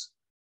always.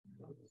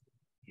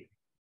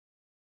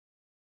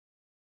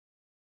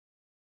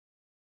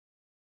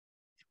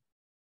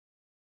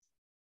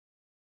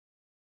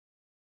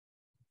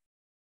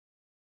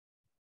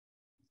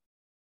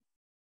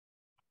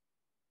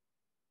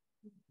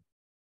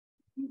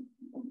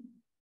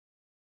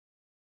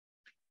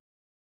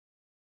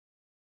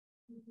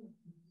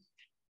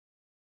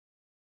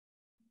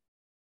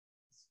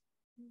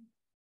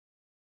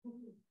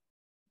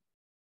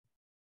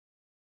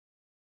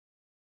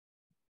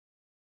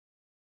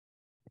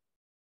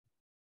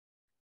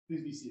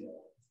 Please be seated.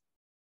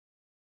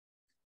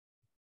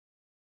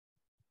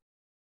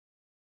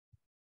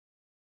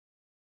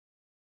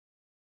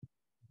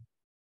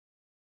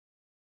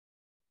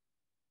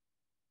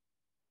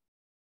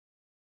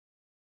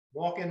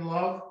 Walk in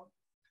love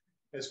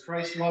as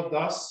Christ loved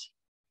us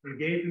and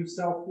gave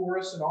himself for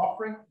us an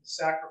offering and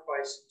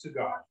sacrifice to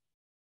God.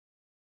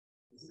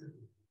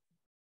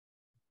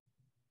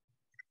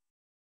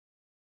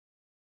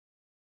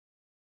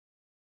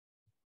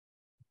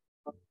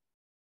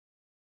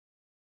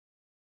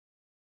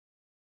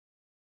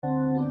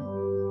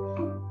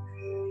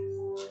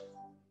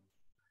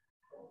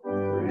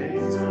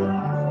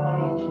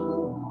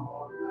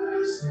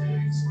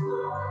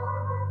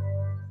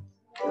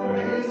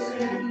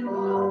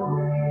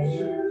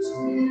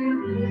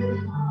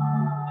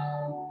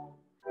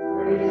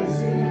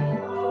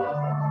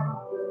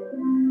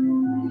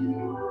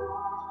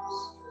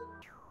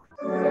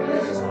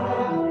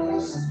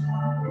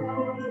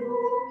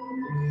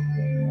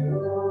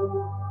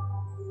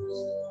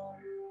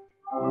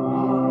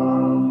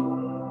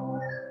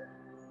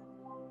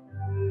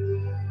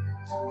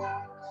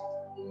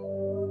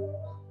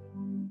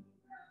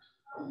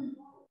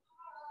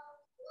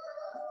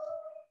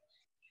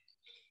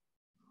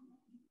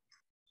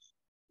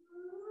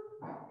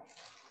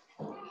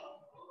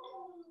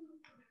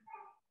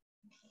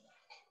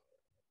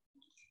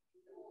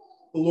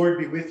 The Lord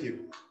be with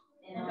you.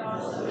 And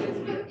also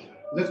with you.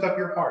 Lift up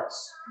your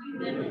hearts. You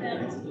lift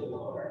them to the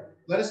Lord.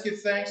 Let us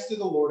give thanks to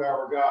the Lord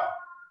our God.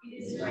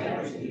 It is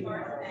right to give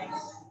our thanks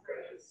and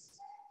praise.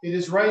 It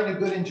is right and a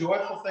good and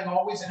joyful thing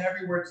always and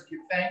everywhere to give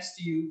thanks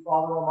to you,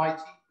 Father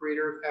Almighty,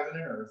 creator of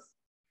heaven and earth,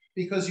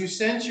 because you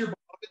sent your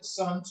beloved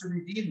Son to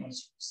redeem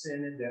us from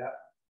sin and death,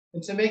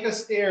 and to make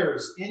us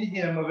heirs in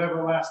him of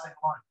everlasting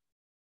life,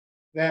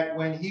 that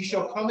when he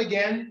shall come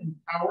again in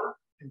power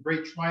and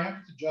great triumph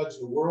to judge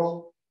the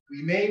world,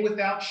 we may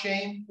without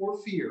shame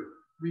or fear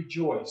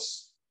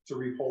rejoice to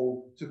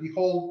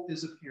behold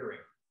his appearing.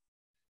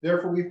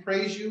 Therefore we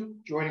praise you,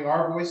 joining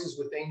our voices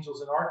with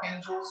angels and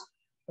archangels,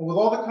 and with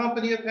all the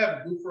company of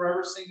heaven who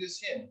forever sing this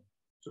hymn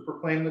to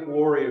proclaim the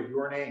glory of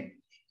your name.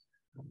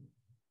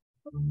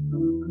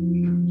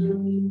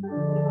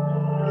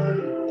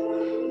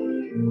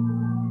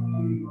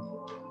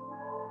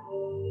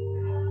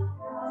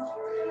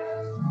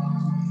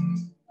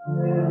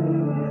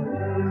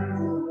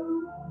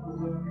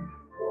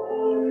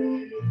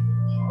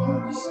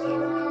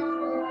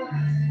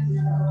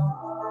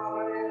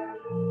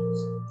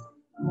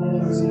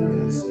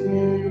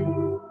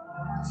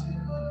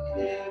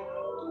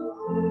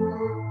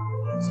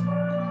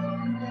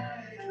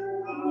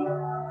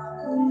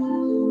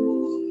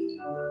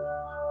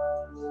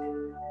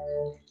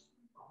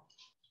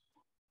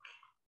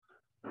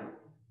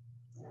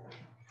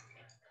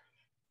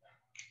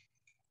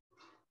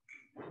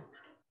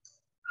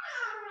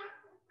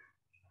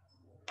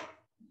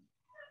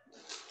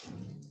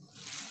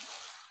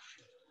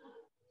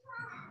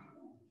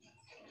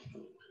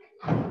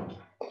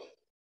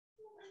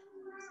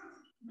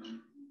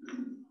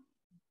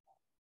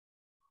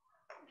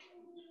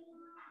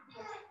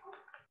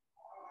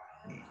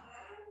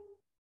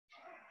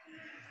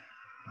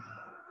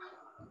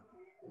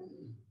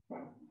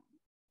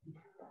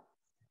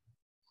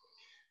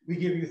 We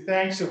give you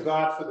thanks, O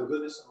God, for the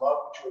goodness and love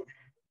which you have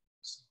given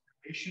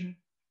us,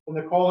 from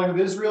the calling of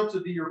Israel to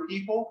be your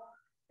people,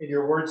 in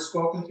your words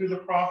spoken through the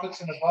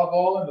prophets, and above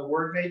all in the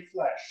word made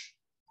flesh,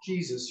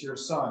 Jesus, your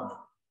Son.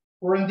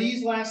 For in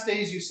these last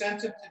days you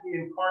sent him to be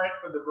incarnate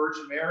for the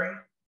Virgin Mary,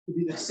 to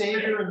be the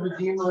Savior and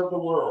Redeemer of the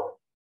world.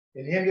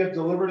 In him you have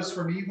delivered us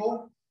from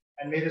evil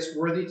and made us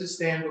worthy to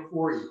stand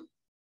before you.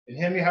 In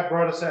him you have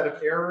brought us out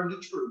of error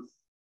into truth,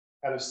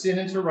 out of sin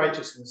into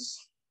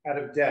righteousness, out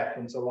of death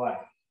into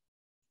life.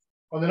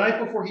 On the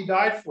night before he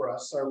died for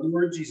us, our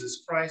Lord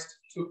Jesus Christ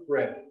took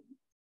bread.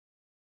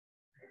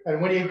 And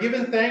when he had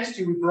given thanks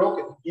to you, he broke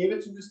it, he gave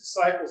it to his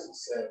disciples and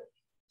said,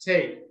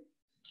 "Take,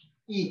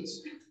 eat.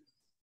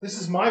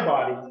 This is my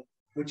body,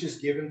 which is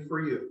given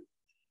for you.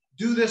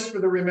 Do this for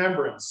the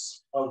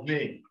remembrance of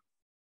me."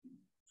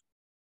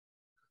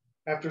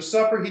 After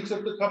supper, he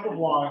took the cup of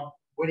wine.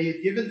 When he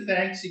had given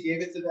thanks, he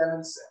gave it to them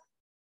and said,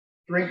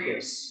 "Drink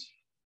this,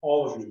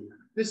 all of you.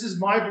 This is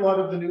my blood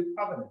of the new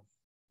covenant,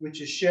 which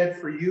is shed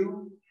for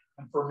you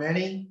and for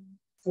many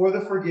for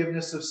the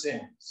forgiveness of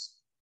sins.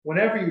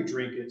 Whenever you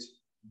drink it,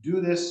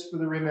 do this for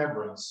the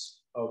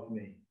remembrance of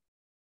me."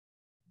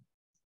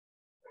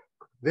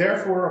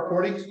 Therefore,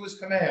 according to his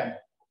command,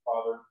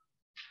 Father,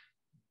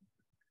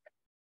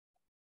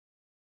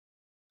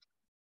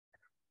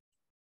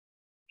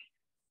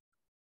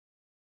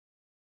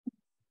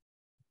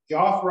 we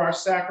offer our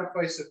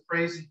sacrifice of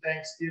praise and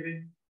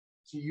thanksgiving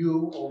to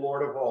you, O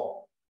Lord of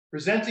all,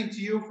 presenting to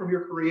you from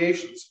your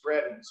creations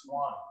bread and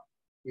wine.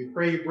 We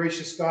pray you,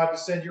 gracious God, to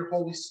send your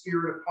Holy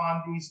Spirit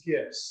upon these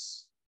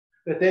gifts,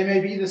 that they may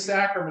be the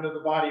sacrament of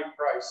the body of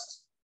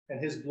Christ and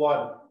his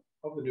blood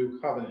of the new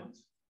covenant.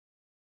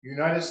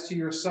 Unite us to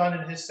your Son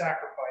and his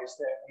sacrifice,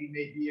 that we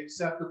may be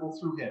acceptable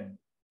through him,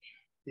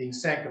 being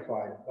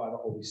sanctified by the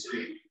Holy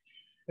Spirit.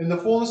 In the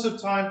fullness of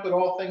time, put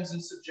all things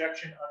in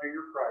subjection under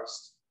your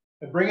Christ,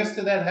 and bring us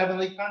to that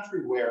heavenly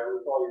country where,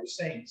 with all your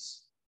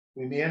saints,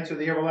 we may enter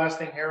the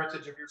everlasting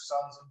heritage of your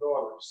sons and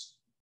daughters,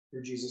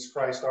 through Jesus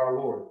Christ our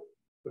Lord,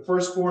 the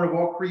firstborn of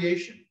all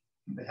creation,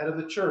 the head of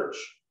the church,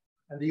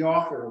 and the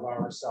author of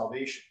our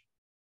salvation.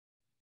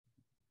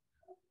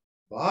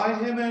 By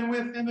him and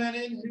with him and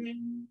in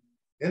him,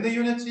 in the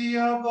unity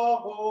of the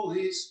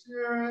Holy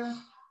Spirit,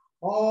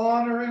 all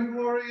honor and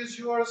glory is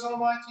yours,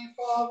 Almighty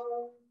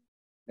Father,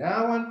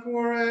 now and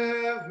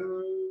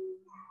forever.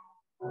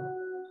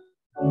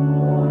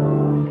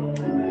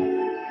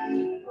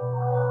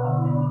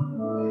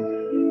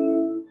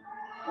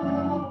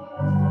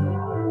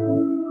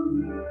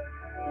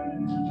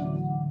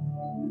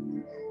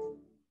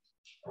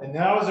 And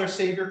now, as our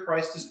Savior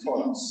Christ has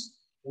taught us,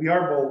 we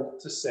are bold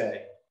to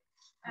say,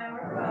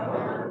 Our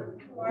Father,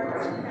 who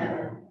art in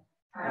heaven,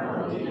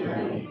 hallowed be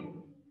thy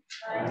name.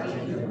 Thy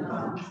kingdom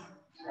come,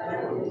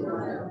 thy will be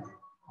done,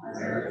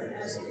 on earth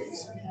as it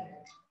is in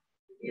heaven.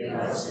 Give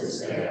us this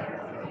day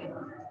our daily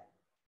bread,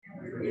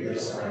 and forgive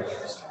us our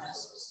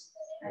trespasses,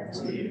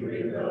 as we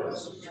forgive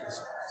those who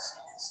trespass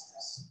against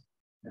us.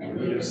 And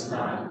lead us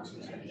not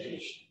into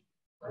temptation,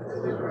 but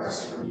deliver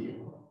us from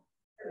evil.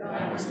 For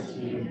thine is the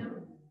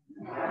kingdom,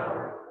 and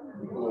power,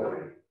 and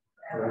glory,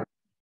 forever.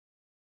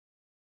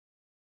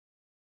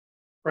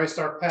 Christ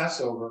our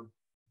Passover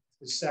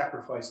is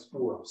sacrificed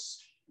for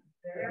us.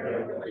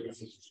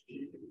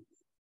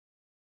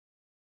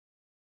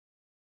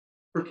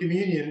 For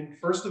communion,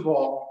 first of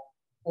all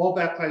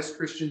baptized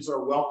Christians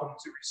are welcome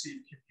to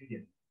receive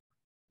communion.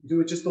 We do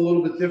it just a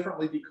little bit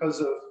differently because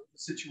of the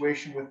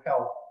situation with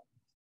health.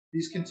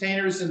 These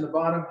containers in the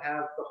bottom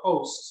have the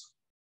host,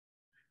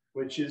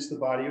 which is the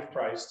body of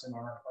Christ in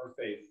our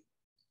faith.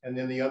 And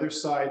then the other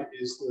side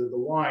is the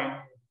wine,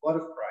 the blood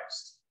of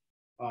Christ.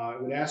 I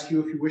would ask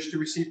you, if you wish to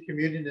receive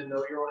communion, and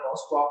know you're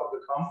most welcome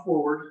to come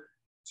forward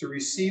to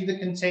receive the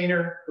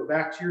container, go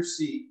back to your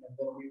seat, and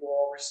then we will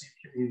all receive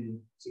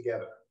communion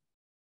together.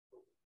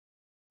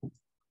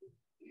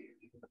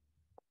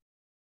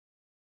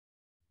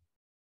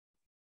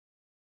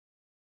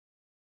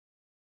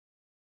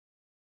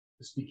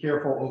 Just be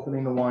careful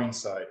opening the wine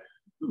side.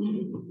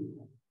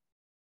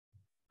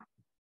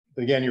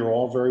 Again, you're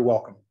all very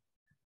welcome.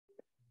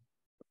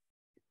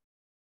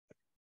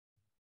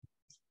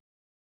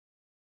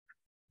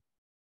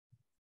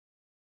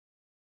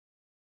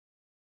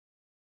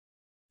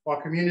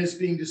 While communion is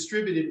being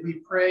distributed,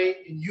 we pray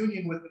in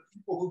union with the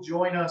people who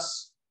join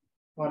us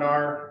on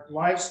our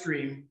live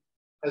stream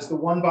as the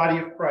one body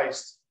of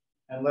Christ,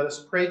 and let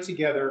us pray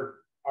together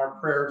our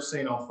prayer of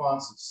St.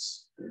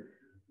 Alphonsus.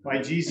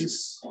 My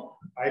Jesus,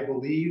 I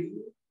believe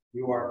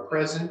you are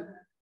present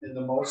in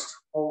the most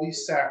holy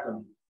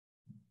sacrament.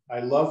 I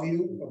love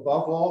you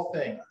above all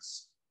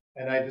things,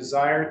 and I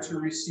desire to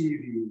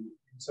receive you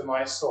into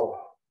my soul.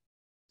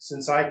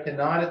 Since I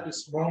cannot at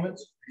this moment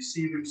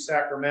receive you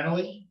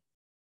sacramentally,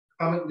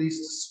 come at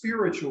least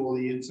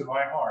spiritually into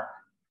my heart.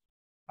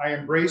 I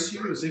embrace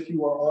you as if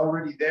you are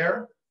already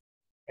there,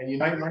 and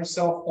unite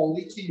myself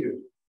wholly to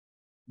you.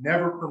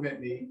 Never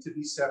permit me to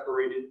be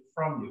separated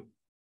from you.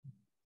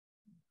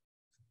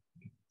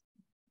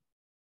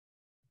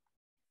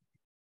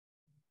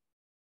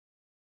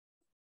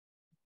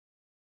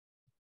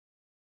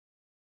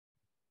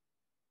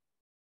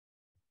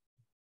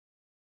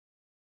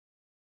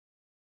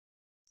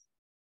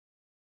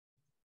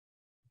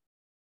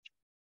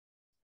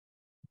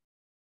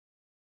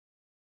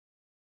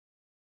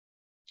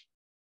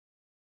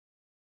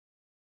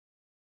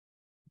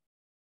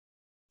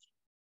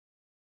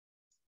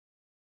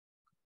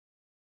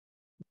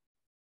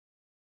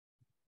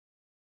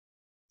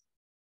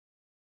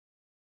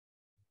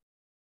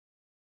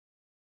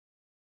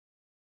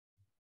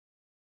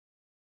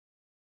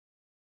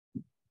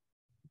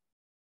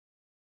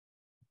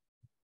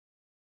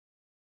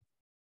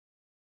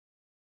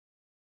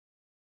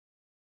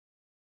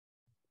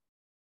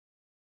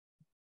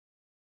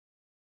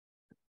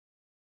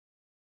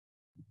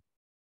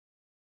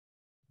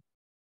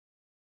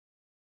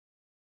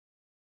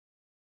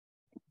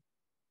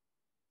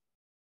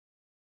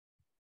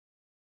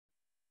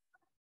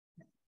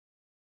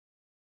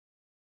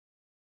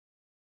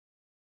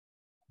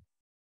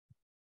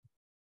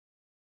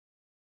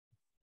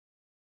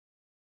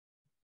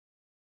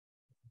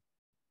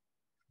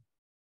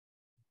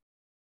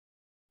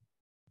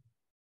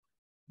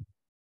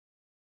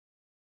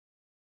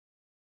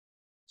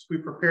 As we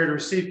prepare to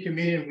receive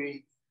communion,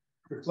 we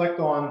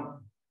reflect on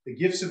the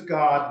gifts of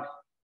God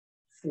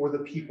for the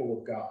people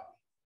of God.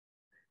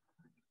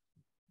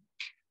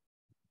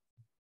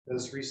 Let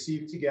us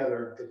receive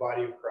together the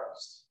body of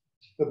Christ.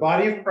 The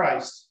body of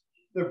Christ,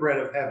 the bread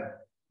of heaven.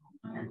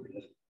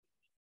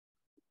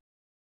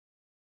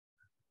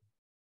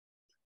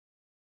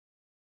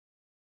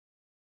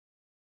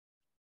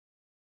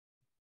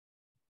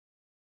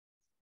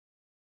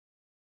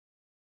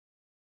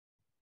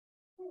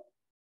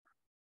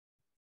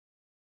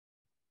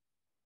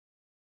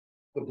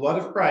 The blood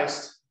of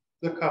Christ,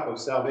 the cup of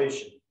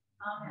salvation.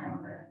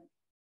 Amen.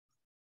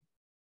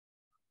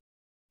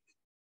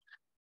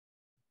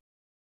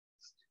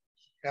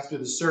 After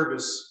the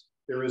service,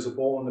 there is a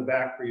bowl in the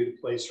back for you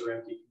to place your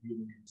empty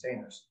communion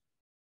containers.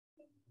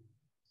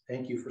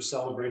 Thank you for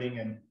celebrating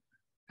and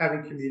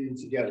having communion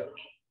together.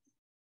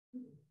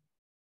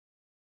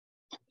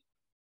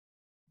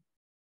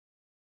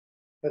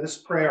 Let us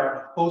pray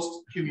our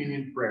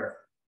post-communion prayer.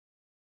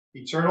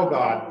 Eternal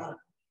God,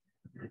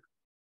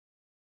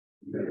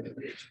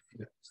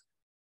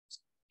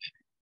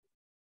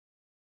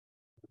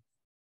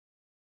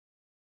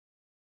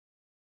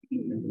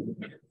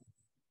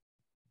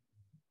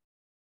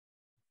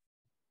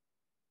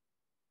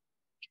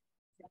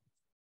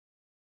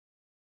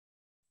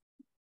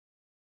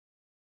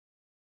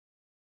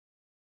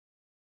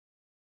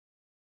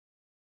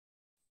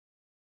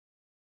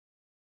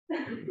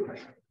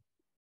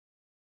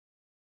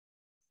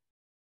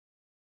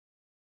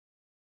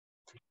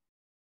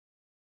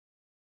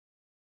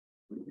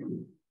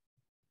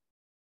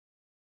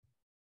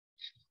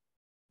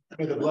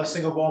 may the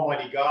blessing of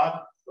Almighty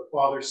God, the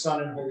Father,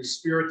 Son, and Holy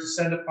Spirit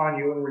descend upon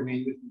you and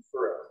remain with you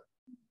forever.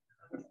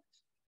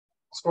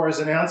 As far as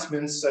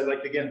announcements, I'd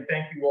like to again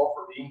thank you all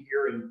for being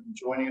here and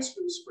joining us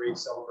for this great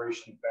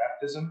celebration of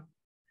baptism,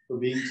 for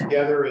being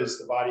together as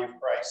the body of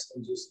Christ,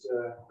 and just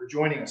for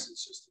joining us.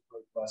 It's just a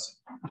great blessing.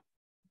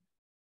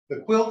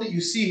 The quilt that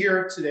you see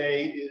here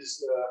today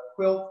is a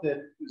quilt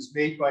that was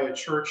made by a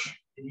church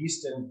in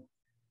Easton.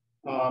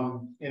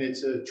 And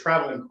it's a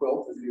traveling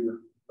quilt, if you're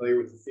familiar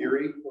with the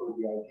theory or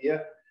the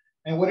idea.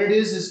 And what it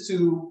is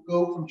to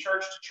go from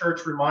church to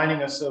church,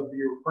 reminding us of the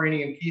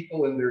Ukrainian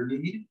people and their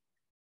need.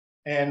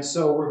 And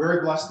so we're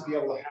very blessed to be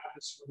able to have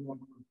this for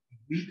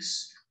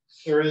weeks.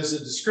 There is a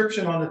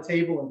description on the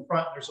table in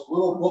front. There's a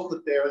little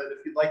booklet there that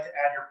if you'd like to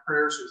add your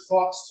prayers or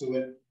thoughts to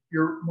it,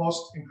 you're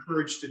most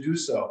encouraged to do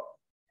so.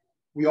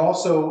 We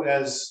also,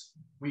 as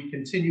we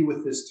continue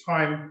with this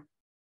time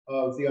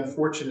of the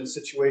unfortunate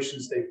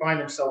situations they find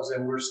themselves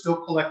in, we're still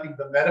collecting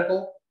the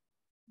medical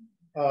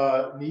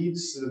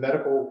needs, the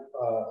medical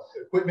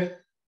equipment.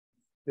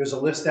 There's a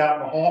list out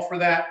in the hall for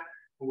that.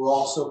 We're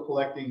also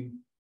collecting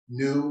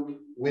new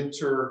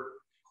winter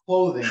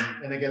clothing.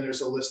 And again,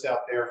 there's a list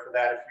out there for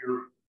that if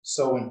you're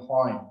so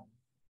inclined.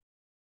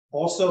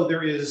 Also,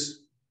 there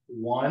is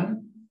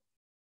one,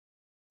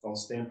 don't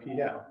stampede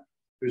out.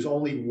 There's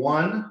only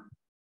one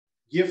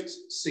gift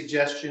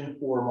suggestion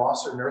for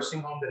Mosser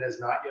Nursing Home that has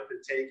not yet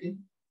been taken.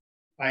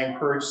 I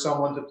encourage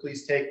someone to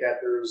please take that.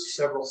 There's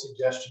several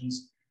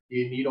suggestions.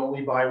 You need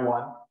only buy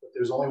one, but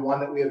there's only one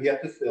that we have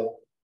yet to fill.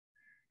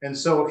 And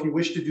so if you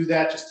wish to do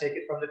that, just take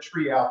it from the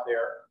tree out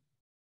there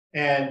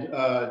and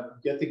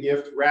get the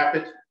gift, wrap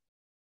it,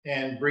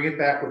 and bring it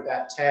back with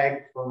that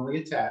tag firmly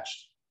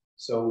attached.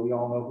 So we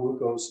all know who it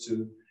goes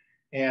to.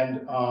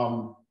 And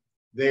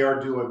they are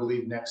due, I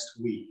believe, next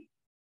week.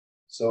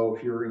 So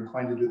if you're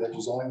inclined to do that,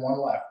 there's only one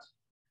left.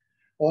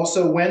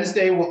 Also,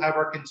 Wednesday, we'll have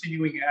our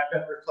continuing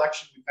Advent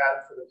reflection. We've had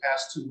it for the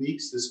past 2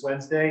 weeks. This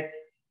Wednesday,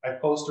 I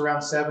post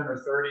around 7 or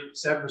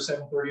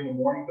 7:30 in the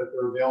morning, but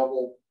they're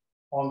available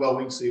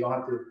ongoing, so you don't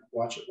have to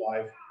watch it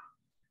live.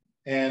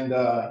 And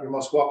you're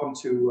most welcome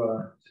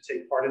to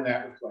take part in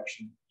that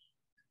reflection.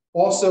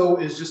 Also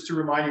is just to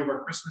remind you of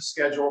our Christmas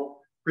schedule.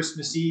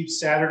 Christmas Eve,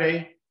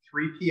 Saturday,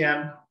 3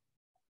 p.m.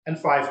 and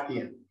 5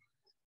 p.m.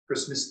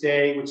 Christmas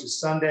Day, which is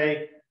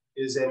Sunday,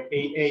 is at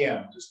 8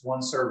 a.m., just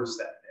one service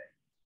that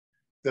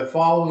day. The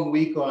following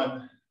week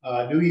on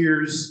New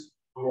Year's,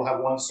 we'll have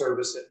one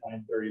service at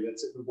 9:30.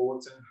 That's in the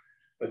bulletin,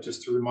 but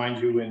just to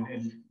remind you, and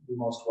you're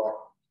most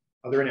welcome.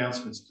 Other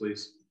announcements,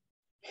 please.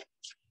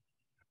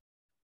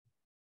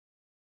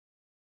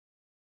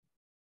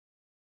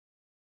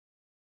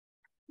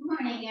 Good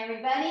morning,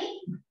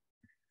 everybody.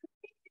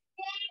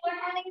 Today we're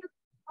having a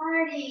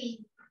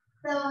party,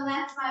 so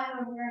that's why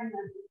we're wearing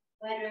the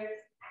sweaters.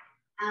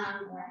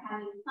 We're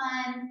having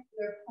fun.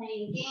 We're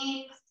playing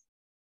games.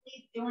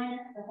 Please join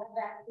us to have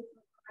that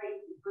Christmas party.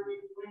 Join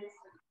us.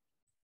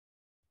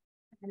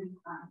 Having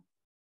fun.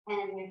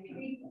 And your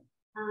treat.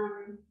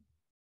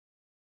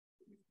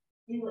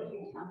 Do what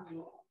you're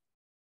comfortable.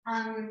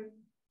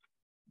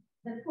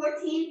 The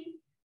 14th,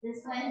 this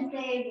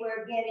Wednesday,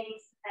 we're getting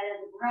out of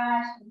the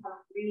garage to help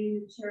green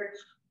the church.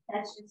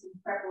 That's just in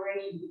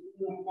preparation to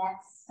be in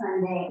next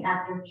Sunday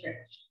after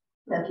church.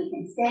 So if you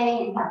can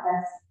stay and help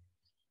us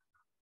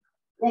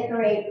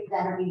decorate,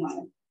 that'll be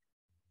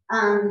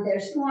wonderful.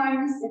 There's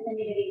forms if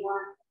anybody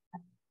wants,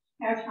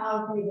 parish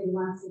hall, if anybody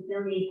wants to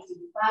donate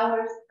some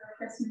flowers for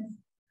Christmas.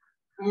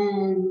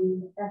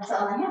 And that's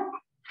all I have.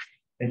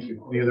 Thank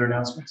you. Any other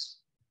announcements?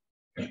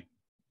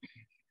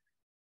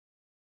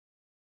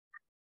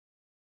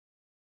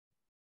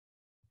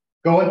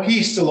 Go in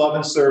peace to love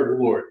and serve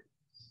the Lord.